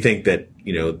 we think that,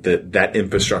 that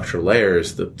infrastructure layer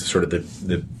is the sort of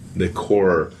the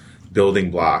core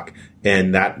building block,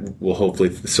 and that will hopefully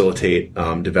facilitate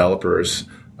developers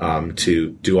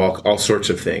to do all sorts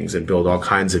of things and build all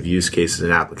kinds of use cases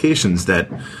and applications that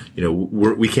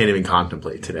we can't even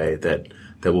contemplate today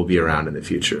that will be around in the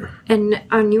future. And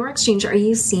on your exchange, are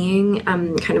you seeing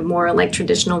kind of more like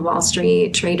traditional Wall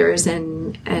Street traders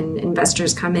and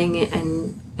investors coming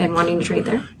and wanting to trade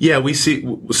there? Yeah, we see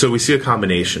a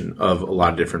combination of a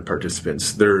lot of different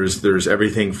participants. There's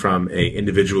everything from a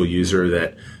individual user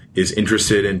that is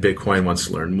interested in Bitcoin, wants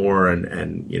to learn more,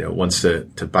 and wants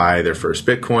to buy their first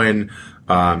Bitcoin,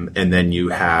 and then you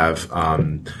have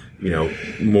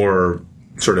more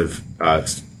sort of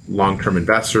long-term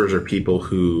investors, or people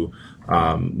who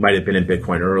might have been in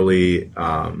Bitcoin early,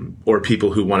 or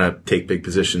people who want to take big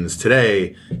positions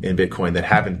today in Bitcoin that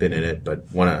haven't been in it but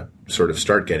want to sort of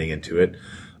start getting into it.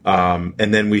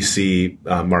 And then we see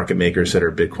market makers that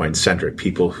are Bitcoin-centric,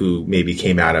 people who maybe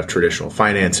came out of traditional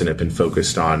finance and have been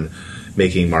focused on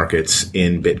making markets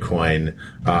in Bitcoin,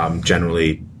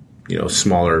 generally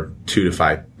smaller 2 to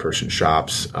 5 person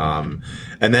shops. And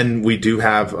then we do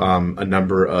have a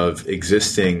number of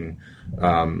existing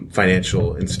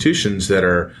financial institutions that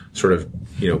are sort of,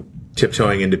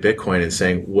 tiptoeing into Bitcoin and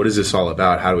saying, what is this all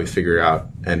about? How do we figure out?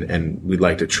 And we'd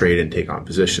like to trade and take on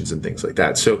positions and things like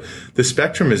that. So the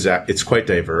spectrum it's quite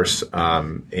diverse.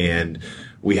 And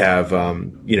we have,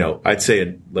 I'd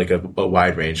say a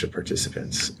wide range of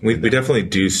participants. We definitely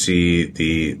do see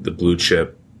the blue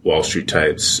chip Wall Street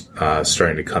types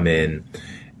starting to come in,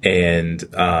 and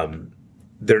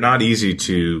they're not easy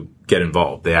to get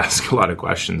involved. They ask a lot of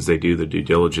questions. They do the due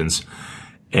diligence,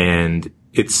 and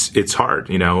it's hard,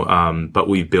 but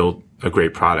we've built a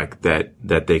great product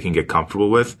that they can get comfortable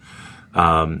with,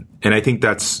 and I think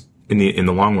that's in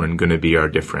the long run going to be our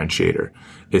differentiator,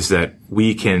 is that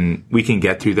we can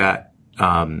get through that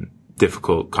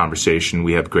difficult conversation.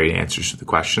 We have great answers to the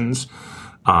questions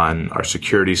on our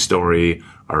security story,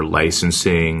 our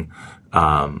licensing,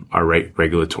 our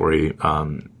regulatory,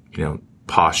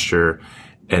 posture.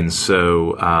 And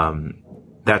so,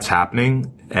 that's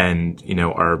happening. And,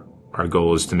 our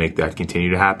goal is to make that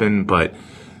continue to happen. But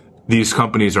these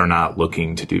companies are not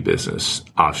looking to do business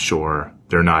offshore.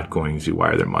 They're not going to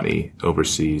wire their money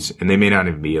overseas, and they may not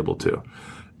even be able to.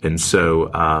 And so,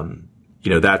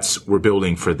 we're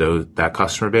building for that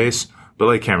customer base. But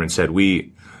like Cameron said,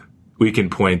 we can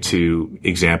point to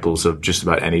examples of just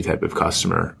about any type of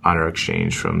customer on our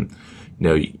exchange, from,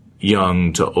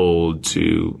 young to old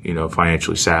to,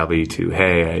 financially savvy to,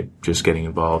 hey, I'm just getting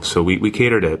involved. So we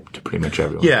cater to pretty much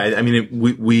everyone. Yeah. I mean,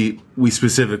 we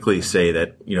specifically say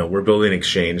that, we're building an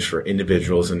exchange for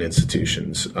individuals and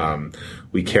institutions.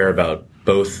 We care about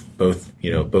both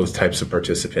types of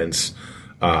participants.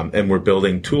 And we're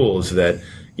building tools that,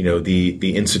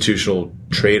 the institutional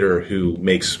trader who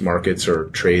makes markets or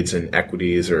trades in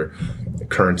equities or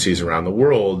currencies around the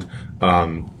world,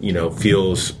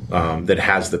 feels that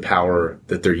has the power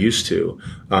that they're used to.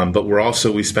 But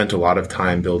we spent a lot of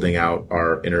time building out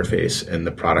our interface and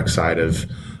the product side of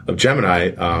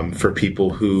Gemini for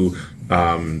people who,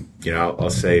 I'll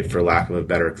say, for lack of a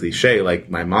better cliche, like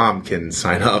my mom can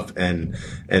sign up and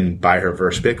buy her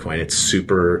first Bitcoin. It's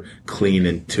super clean,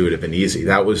 intuitive, and easy.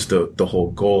 That was the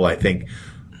whole goal. I think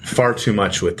far too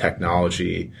much with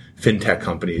technology, fintech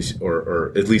companies,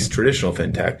 or at least traditional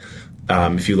fintech.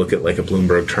 If you look at like a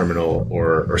Bloomberg terminal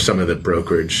or some of the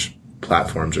brokerage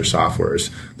platforms or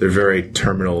softwares, they're very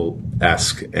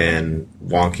terminal-esque and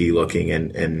wonky looking,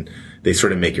 and they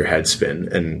sort of make your head spin,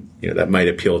 and that might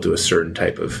appeal to a certain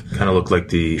type of kind of look like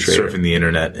the trader. Surfing the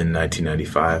internet in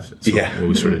 1995. Yeah, what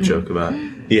we sort of joke about.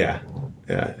 Yeah,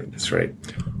 I think that's right.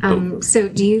 So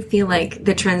do you feel like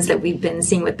the trends that we've been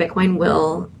seeing with Bitcoin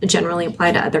will generally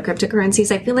apply to other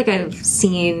cryptocurrencies? I feel like I've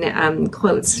seen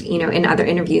quotes, in other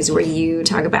interviews where you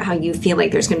talk about how you feel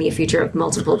like there's going to be a future of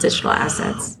multiple digital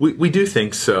assets. We do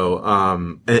think so.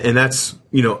 And that's,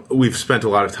 we've spent a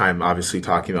lot of time obviously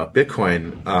talking about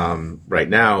Bitcoin right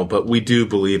now, but we do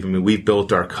believe, we've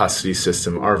built our custody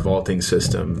system, our vaulting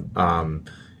system,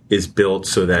 is built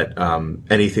so that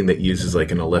anything that uses like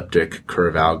an elliptic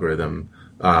curve algorithm,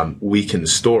 we can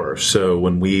store. So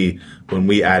when we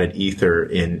added Ether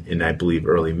in I believe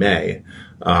early May,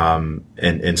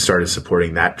 and started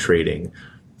supporting that trading,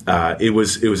 it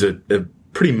was a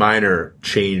pretty minor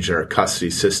change in our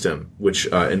custody system, which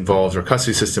involves our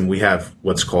custody system. We have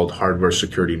what's called hardware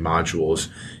security modules,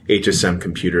 HSM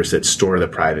computers that store the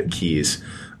private keys.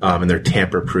 And they're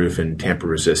tamper-proof and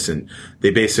tamper-resistant.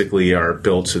 They basically are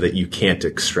built so that you can't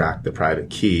extract the private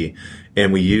key.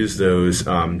 and we use those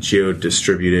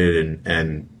geo-distributed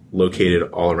and located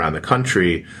all around the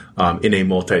country in a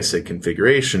multi-sig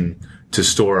configuration to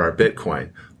store our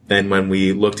Bitcoin. And when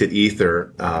we looked at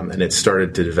Ether and it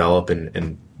started to develop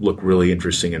and look really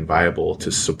interesting and viable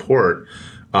to support,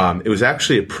 it was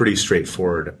actually a pretty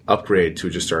straightforward upgrade to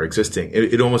just our existing.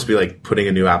 It'd almost be like putting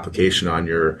a new application on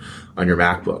your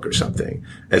MacBook or something,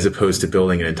 as opposed to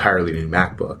building an entirely new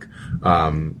MacBook.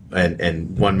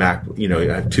 And one Mac, you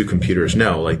have two computers.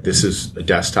 No, like this is a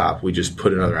desktop. We just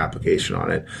put another application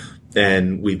on it.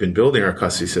 And we've been building our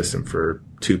custody system for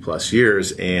 2+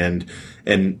 years, and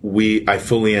I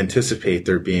fully anticipate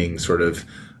there being sort of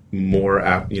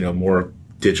more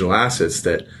digital assets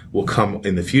that will come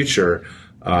in the future.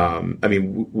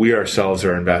 We ourselves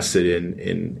are invested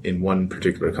in one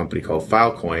particular company called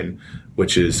Filecoin,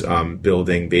 which is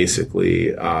building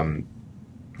basically.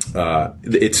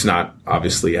 It's not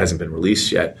obviously hasn't been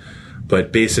released yet.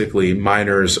 But basically,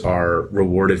 miners are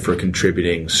rewarded for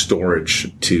contributing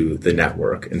storage to the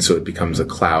network, and so it becomes a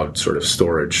cloud sort of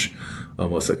storage,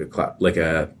 almost like a cloud, like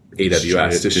a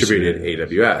AWS distributed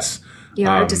AWS.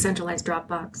 Yeah, a decentralized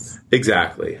Dropbox.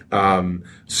 Exactly.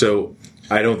 So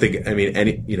I don't think.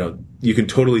 You can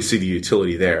totally see the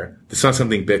utility there. It's not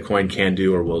something Bitcoin can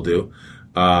do or will do.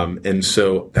 And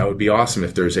so that would be awesome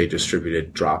if there's a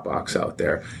distributed Dropbox out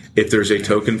there. If there's a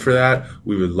token for that,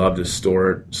 we would love to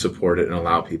store it, support it, and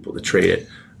allow people to trade it.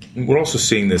 We're also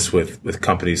seeing this with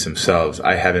companies themselves.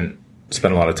 I haven't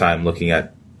spent a lot of time looking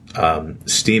at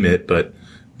Steemit, but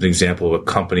an example of a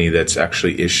company that's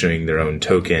actually issuing their own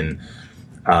token,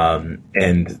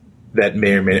 and that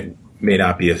may or may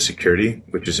not be a security,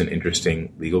 which is an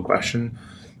interesting legal question.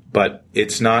 But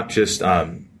it's not just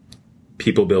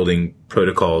people building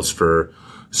protocols for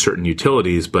certain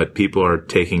utilities, but people are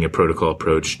taking a protocol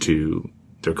approach to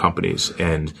their companies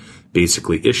and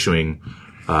basically issuing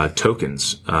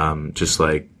tokens, just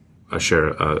like a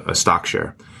stock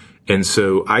share. And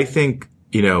so I think,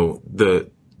 the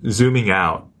zooming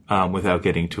out, without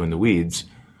getting too in the weeds,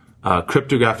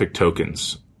 cryptographic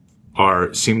tokens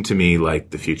seem to me like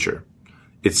the future.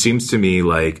 It seems to me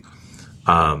like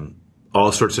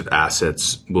all sorts of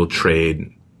assets will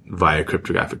trade via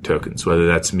cryptographic tokens, whether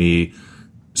that's me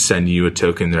sending you a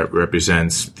token that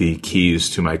represents the keys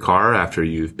to my car after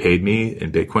you've paid me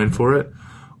in Bitcoin for it,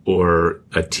 or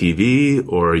a TV,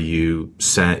 or you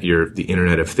sent the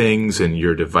Internet of Things and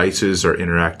your devices are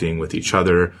interacting with each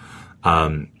other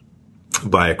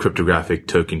via cryptographic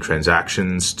token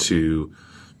transactions to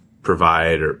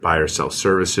provide or buy or sell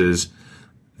services.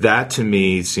 That to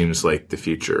me seems like the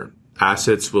future.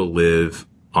 Assets will live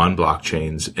on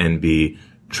blockchains and be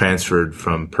transferred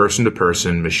from person to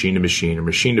person, machine to machine, or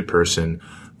machine to person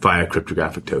via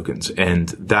cryptographic tokens. And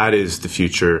that is the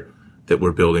future that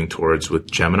we're building towards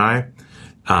with Gemini.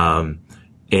 And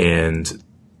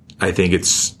I think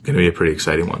it's going to be a pretty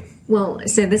exciting one. Well,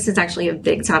 so this is actually a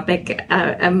big topic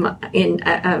of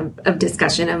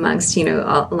discussion amongst,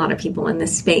 a lot of people in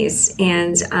this space.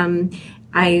 And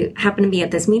I happened to be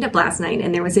at this meetup last night,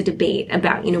 and there was a debate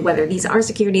about, whether these are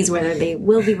securities, whether they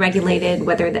will be regulated,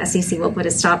 whether the SEC will put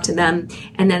a stop to them.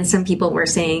 And then some people were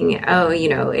saying,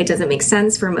 it doesn't make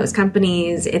sense for most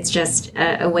companies. It's just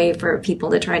a way for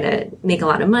people to try to make a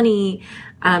lot of money.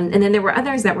 And then there were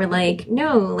others that were like,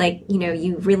 no,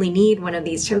 you really need one of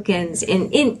these tokens.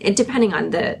 And depending on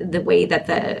the way that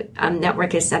the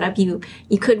network is set up, you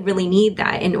could really need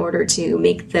that in order to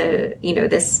make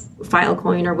this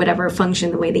Filecoin or whatever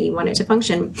function the way that you want it to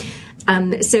function.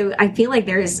 So I feel like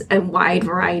there's a wide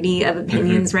variety of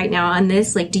opinions right now on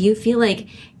this. Do you feel like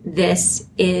this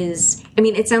is,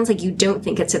 it sounds like you don't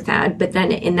think it's a fad, but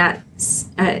then in that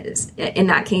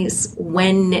case,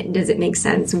 when does it make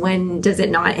sense? When does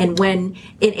it not? And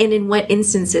in what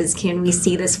instances can we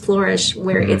see this flourish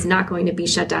where it's not going to be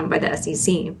shut down by the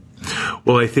SEC?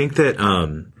 Well, I think that,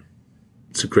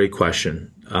 it's a great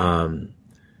question.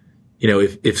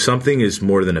 If something is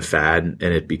more than a fad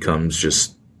and it becomes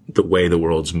just the way the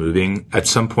world's moving, at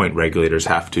some point regulators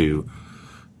have to,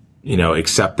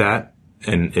 accept that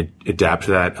and adapt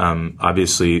to that.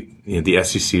 Obviously, the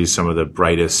SEC is some of the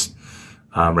brightest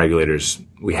regulators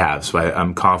we have, so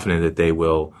I'm confident that they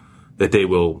will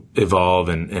evolve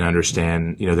and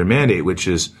understand their mandate, which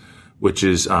is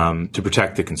to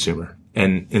protect the consumer.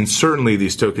 And certainly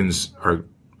these tokens are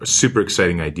a super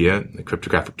exciting idea, the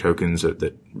cryptographic tokens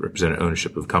that represent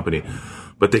ownership of the company,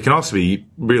 but they can also be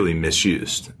really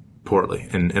misused poorly,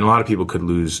 and a lot of people could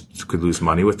lose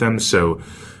money with them. So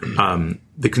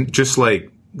just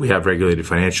like we have regulated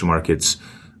financial markets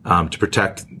to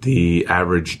protect the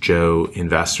average Joe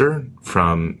investor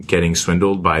from getting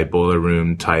swindled by boiler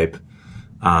room type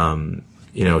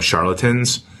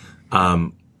charlatans,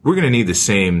 we're going to need the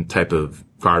same type of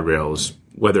guardrails,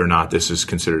 whether or not this is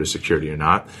considered a security or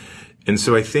not. And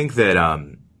so I think that,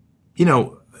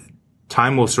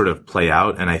 time will sort of play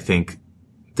out. And I think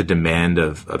the demand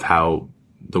of how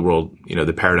the world,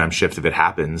 the paradigm shift, if it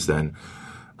happens, then,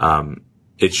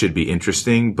 it should be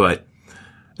interesting. But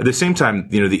at the same time,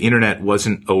 the internet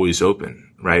wasn't always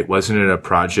open, right? Wasn't it a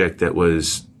project that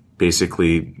was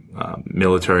basically,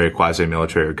 military or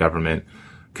quasi-military or government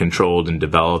controlled and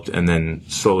developed and then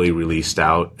slowly released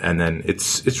out? And then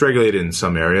it's regulated in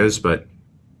some areas, but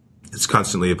it's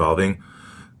constantly evolving.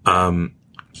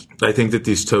 I think that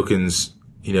these tokens,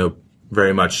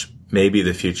 very much may be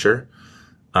the future.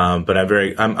 But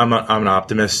I'm an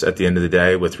optimist at the end of the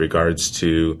day with regards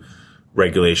to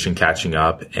regulation catching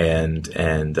up and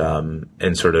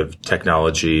sort of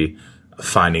technology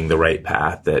finding the right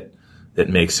path that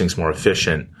makes things more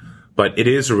efficient. But it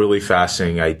is a really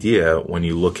fascinating idea when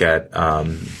you look at,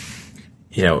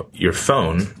 your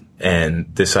phone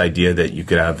and this idea that you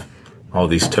could have all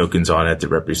these tokens on it that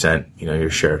represent, your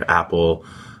share of Apple,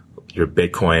 your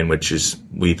Bitcoin, which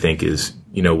we think is,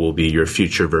 will be your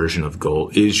future version of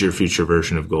gold,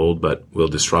 but will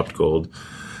disrupt gold.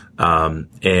 I'm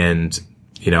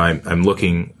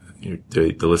looking,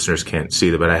 the listeners can't see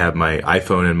that, but I have my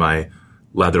iPhone and my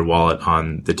leather wallet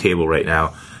on the table right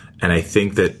now. And I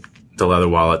think that the leather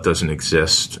wallet doesn't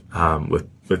exist, with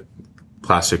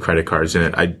plastic credit cards in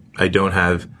it. I don't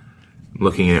have,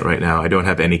 looking at it right now, I don't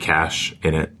have any cash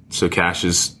in it. So cash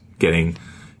is getting,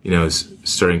 is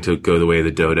starting to go the way of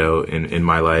the dodo in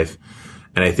my life.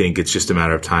 And I think it's just a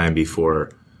matter of time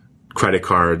before credit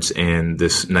cards and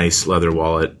this nice leather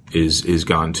wallet is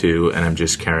gone too. And I'm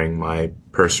just carrying my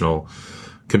personal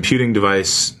computing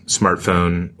device,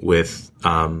 smartphone with,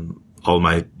 all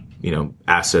my,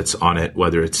 assets on it,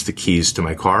 whether it's the keys to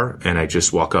my car. And I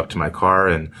just walk up to my car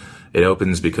and it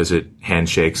opens because it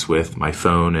handshakes with my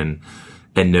phone and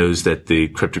knows that the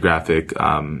cryptographic,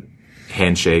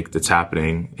 handshake that's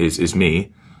happening is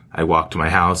me. I walk to my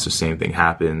house, the same thing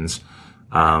happens.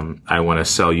 I want to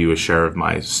sell you a share of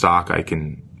my stock. I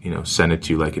can, send it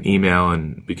to you like an email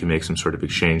and we can make some sort of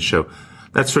exchange. So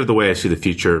that's sort of the way I see the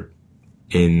future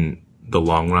in the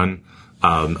long run.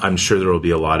 I'm sure there will be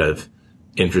a lot of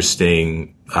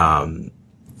interesting, ups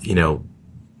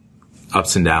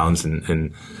and downs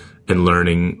and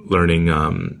learning,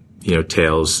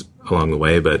 tales along the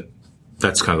way, but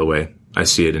that's kind of the way I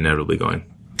see it inevitably going.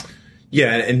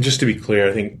 Yeah, and just to be clear,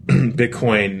 I think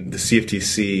Bitcoin, the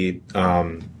CFTC,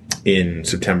 in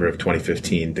September of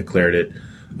 2015 declared it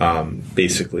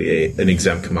basically an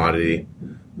exempt commodity,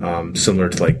 similar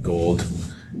to like gold.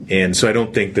 And so I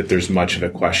don't think that there's much of a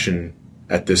question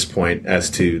at this point as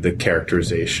to the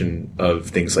characterization of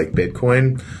things like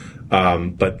Bitcoin.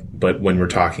 But when we're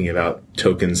talking about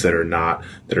tokens that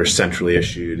are centrally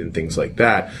issued and things like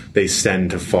that, they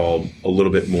tend to fall a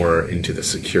little bit more into the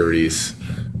securities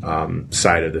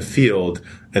side of the field.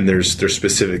 And there's a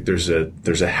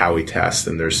Howey test,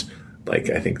 and there's like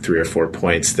I think 3 or 4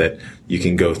 points that you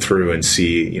can go through and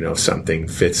see, if something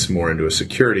fits more into a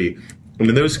security. And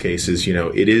in those cases,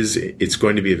 it's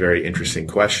going to be a very interesting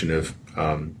question of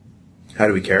how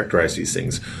do we characterize these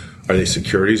things? Are they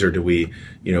securities, or do we,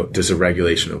 does the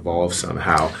regulation evolve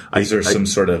somehow? Is there some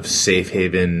sort of safe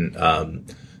haven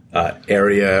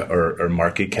area or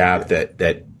market cap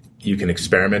that you can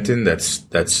experiment in that's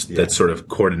sort of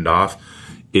cordoned off?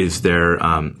 Is there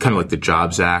kind of like the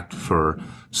Jobs Act for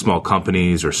small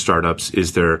companies or startups?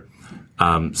 Is there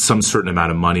some certain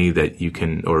amount of money that you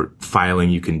can, or filing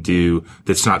you can do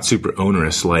that's not super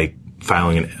onerous, like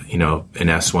filing an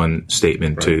S1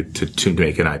 statement right. to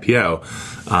make an IPO?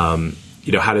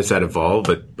 How does that evolve?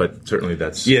 But certainly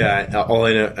that's all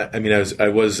I know. I mean, I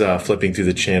was flipping through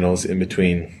the channels in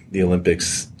between the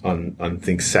Olympics on I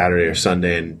think Saturday or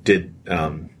Sunday, and did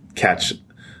catch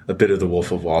a bit of the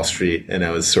Wolf of Wall Street, and I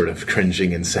was sort of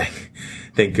cringing and saying,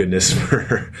 "Thank goodness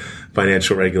for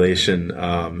financial regulation."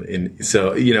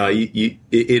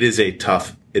 It is a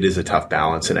tough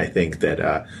balance, and I think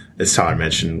that as Tyler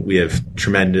mentioned, we have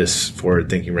tremendous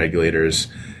forward-thinking regulators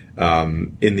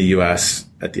in the U.S.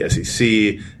 at the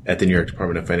SEC, at the New York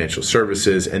Department of Financial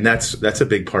Services, and that's a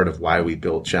big part of why we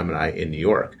built Gemini in New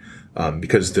York,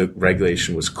 because the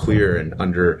regulation was clear, and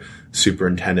under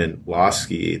Superintendent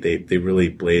Losky, they really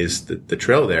blazed the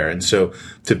trail there. And so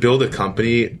to build a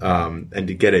company and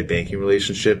to get a banking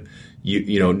relationship,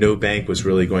 no bank was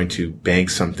really going to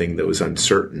bank something that was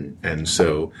uncertain. And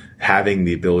so having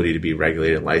the ability to be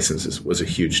regulated and licensed was a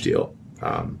huge deal.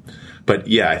 But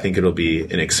yeah, I think it'll be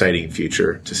an exciting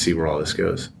future to see where all this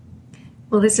goes.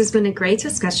 Well, this has been a great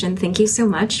discussion. Thank you so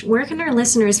much. Where can our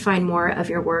listeners find more of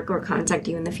your work or contact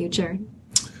you in the future?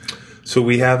 So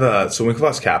we have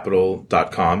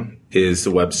WinklevossCapital.com is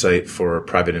the website for a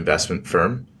private investment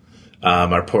firm.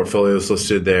 Our portfolio is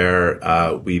listed there.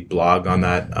 We blog on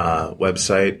that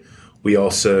website. We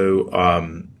also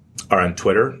are on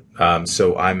Twitter.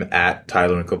 So I'm at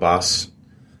Tyler Winklevoss,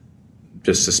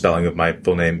 just the spelling of my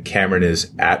full name. Cameron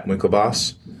is at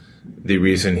Winklevoss. The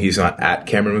reason he's not at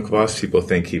Cameron Winklevoss, people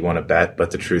think he won a bet, but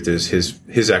the truth is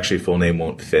his actually full name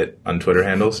won't fit on Twitter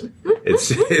handles.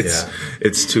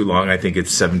 It's too long. I think it's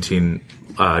 17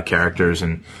 characters,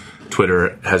 and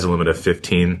Twitter has a limit of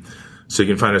 15. So you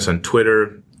can find us on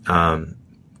Twitter,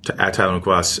 at Tyler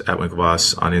Winklevoss, at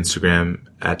Winklevoss, on Instagram,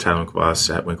 at Tyler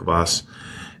Winklevoss, at Winklevoss.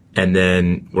 And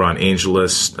then we're on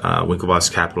AngelList,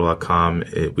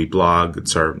 WinklevossCapital.com. We blog.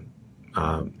 It's our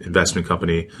investment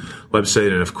company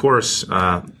website. And of course,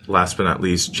 last but not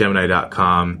least,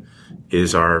 Gemini.com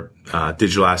is our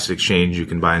digital asset exchange. You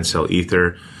can buy and sell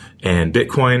Ether and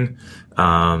Bitcoin.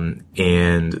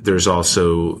 And there's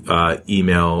also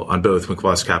email on both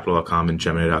WinklevossCapital.com and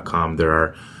Gemini.com.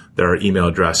 There are email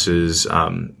addresses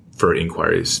for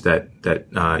inquiries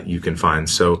that you can find.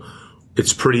 So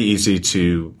it's pretty easy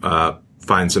to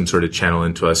find some sort of channel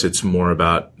into us. It's more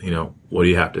about, what do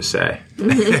you have to say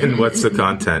and what's the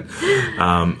content,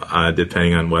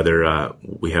 depending on whether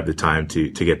we have the time to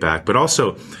get back. But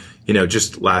also,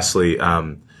 just lastly,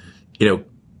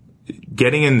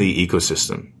 getting in the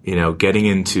ecosystem, getting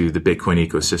into the Bitcoin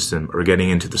ecosystem or getting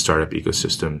into the startup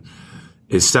ecosystem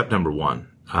is step number one.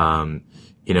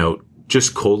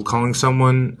 Just cold calling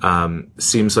someone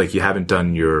seems like you haven't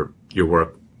done your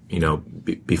work,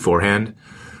 beforehand.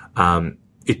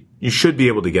 You should be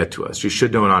able to get to us. You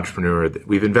should know an entrepreneur.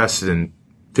 We've invested in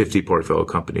 50 portfolio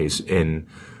companies in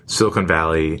Silicon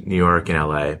Valley, New York, and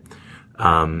LA.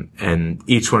 And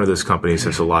each one of those companies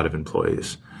has a lot of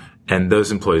employees. And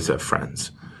those employees have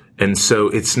friends. And so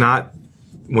it's not,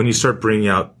 when you start bringing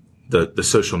out the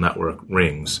social network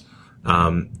rings,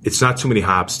 it's not too many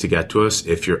hops to get to us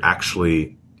if you're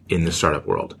actually in the startup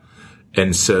world.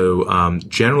 And so,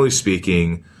 generally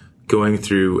speaking, going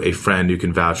through a friend who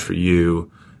can vouch for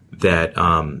you that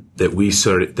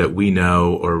we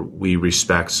know or we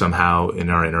respect somehow in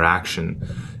our interaction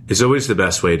is always the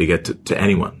best way to get to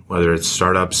anyone, whether it's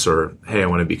startups or, hey, I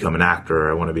want to become an actor or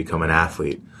I want to become an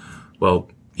athlete. Well,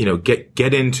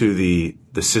 get into the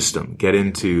system, get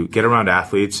around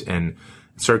athletes and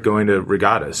start going to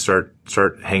regattas, start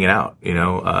hanging out,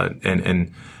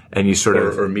 and you sort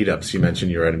of... Or meetups. You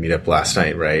mentioned you were at a meetup last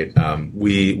night, right?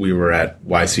 We were at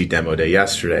YC Demo Day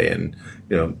yesterday, and,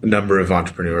 a number of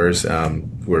entrepreneurs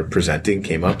were presenting,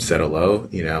 came up, said hello,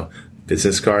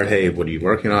 business card, hey, what are you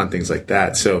working on? Things like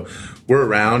that. So we're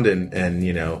around and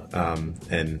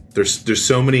there's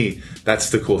so many... That's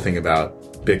the cool thing about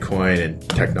Bitcoin and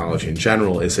technology in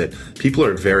general is that people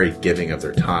are very giving of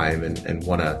their time and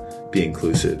want to be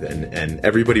inclusive, and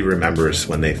everybody remembers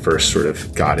when they first sort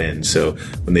of got in. So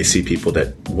when they see people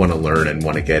that want to learn and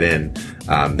want to get in,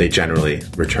 they generally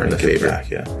return the favor. Back,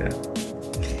 yeah.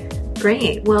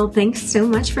 Great. Well, thanks so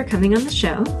much for coming on the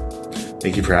show.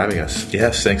 Thank you for having us.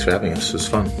 Yes, thanks for having us. It was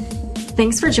fun.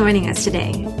 Thanks for joining us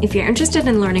today. If you're interested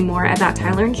in learning more about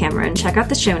Tyler and Cameron, check out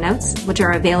the show notes, which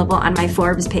are available on my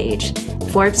Forbes page,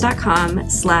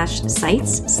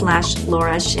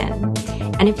 forbes.com/sites/Laura Shin.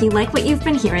 And if you like what you've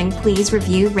been hearing, please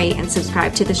review, rate, and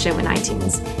subscribe to the show in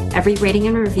iTunes. Every rating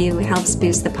and review helps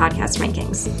boost the podcast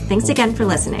rankings. Thanks again for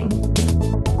listening.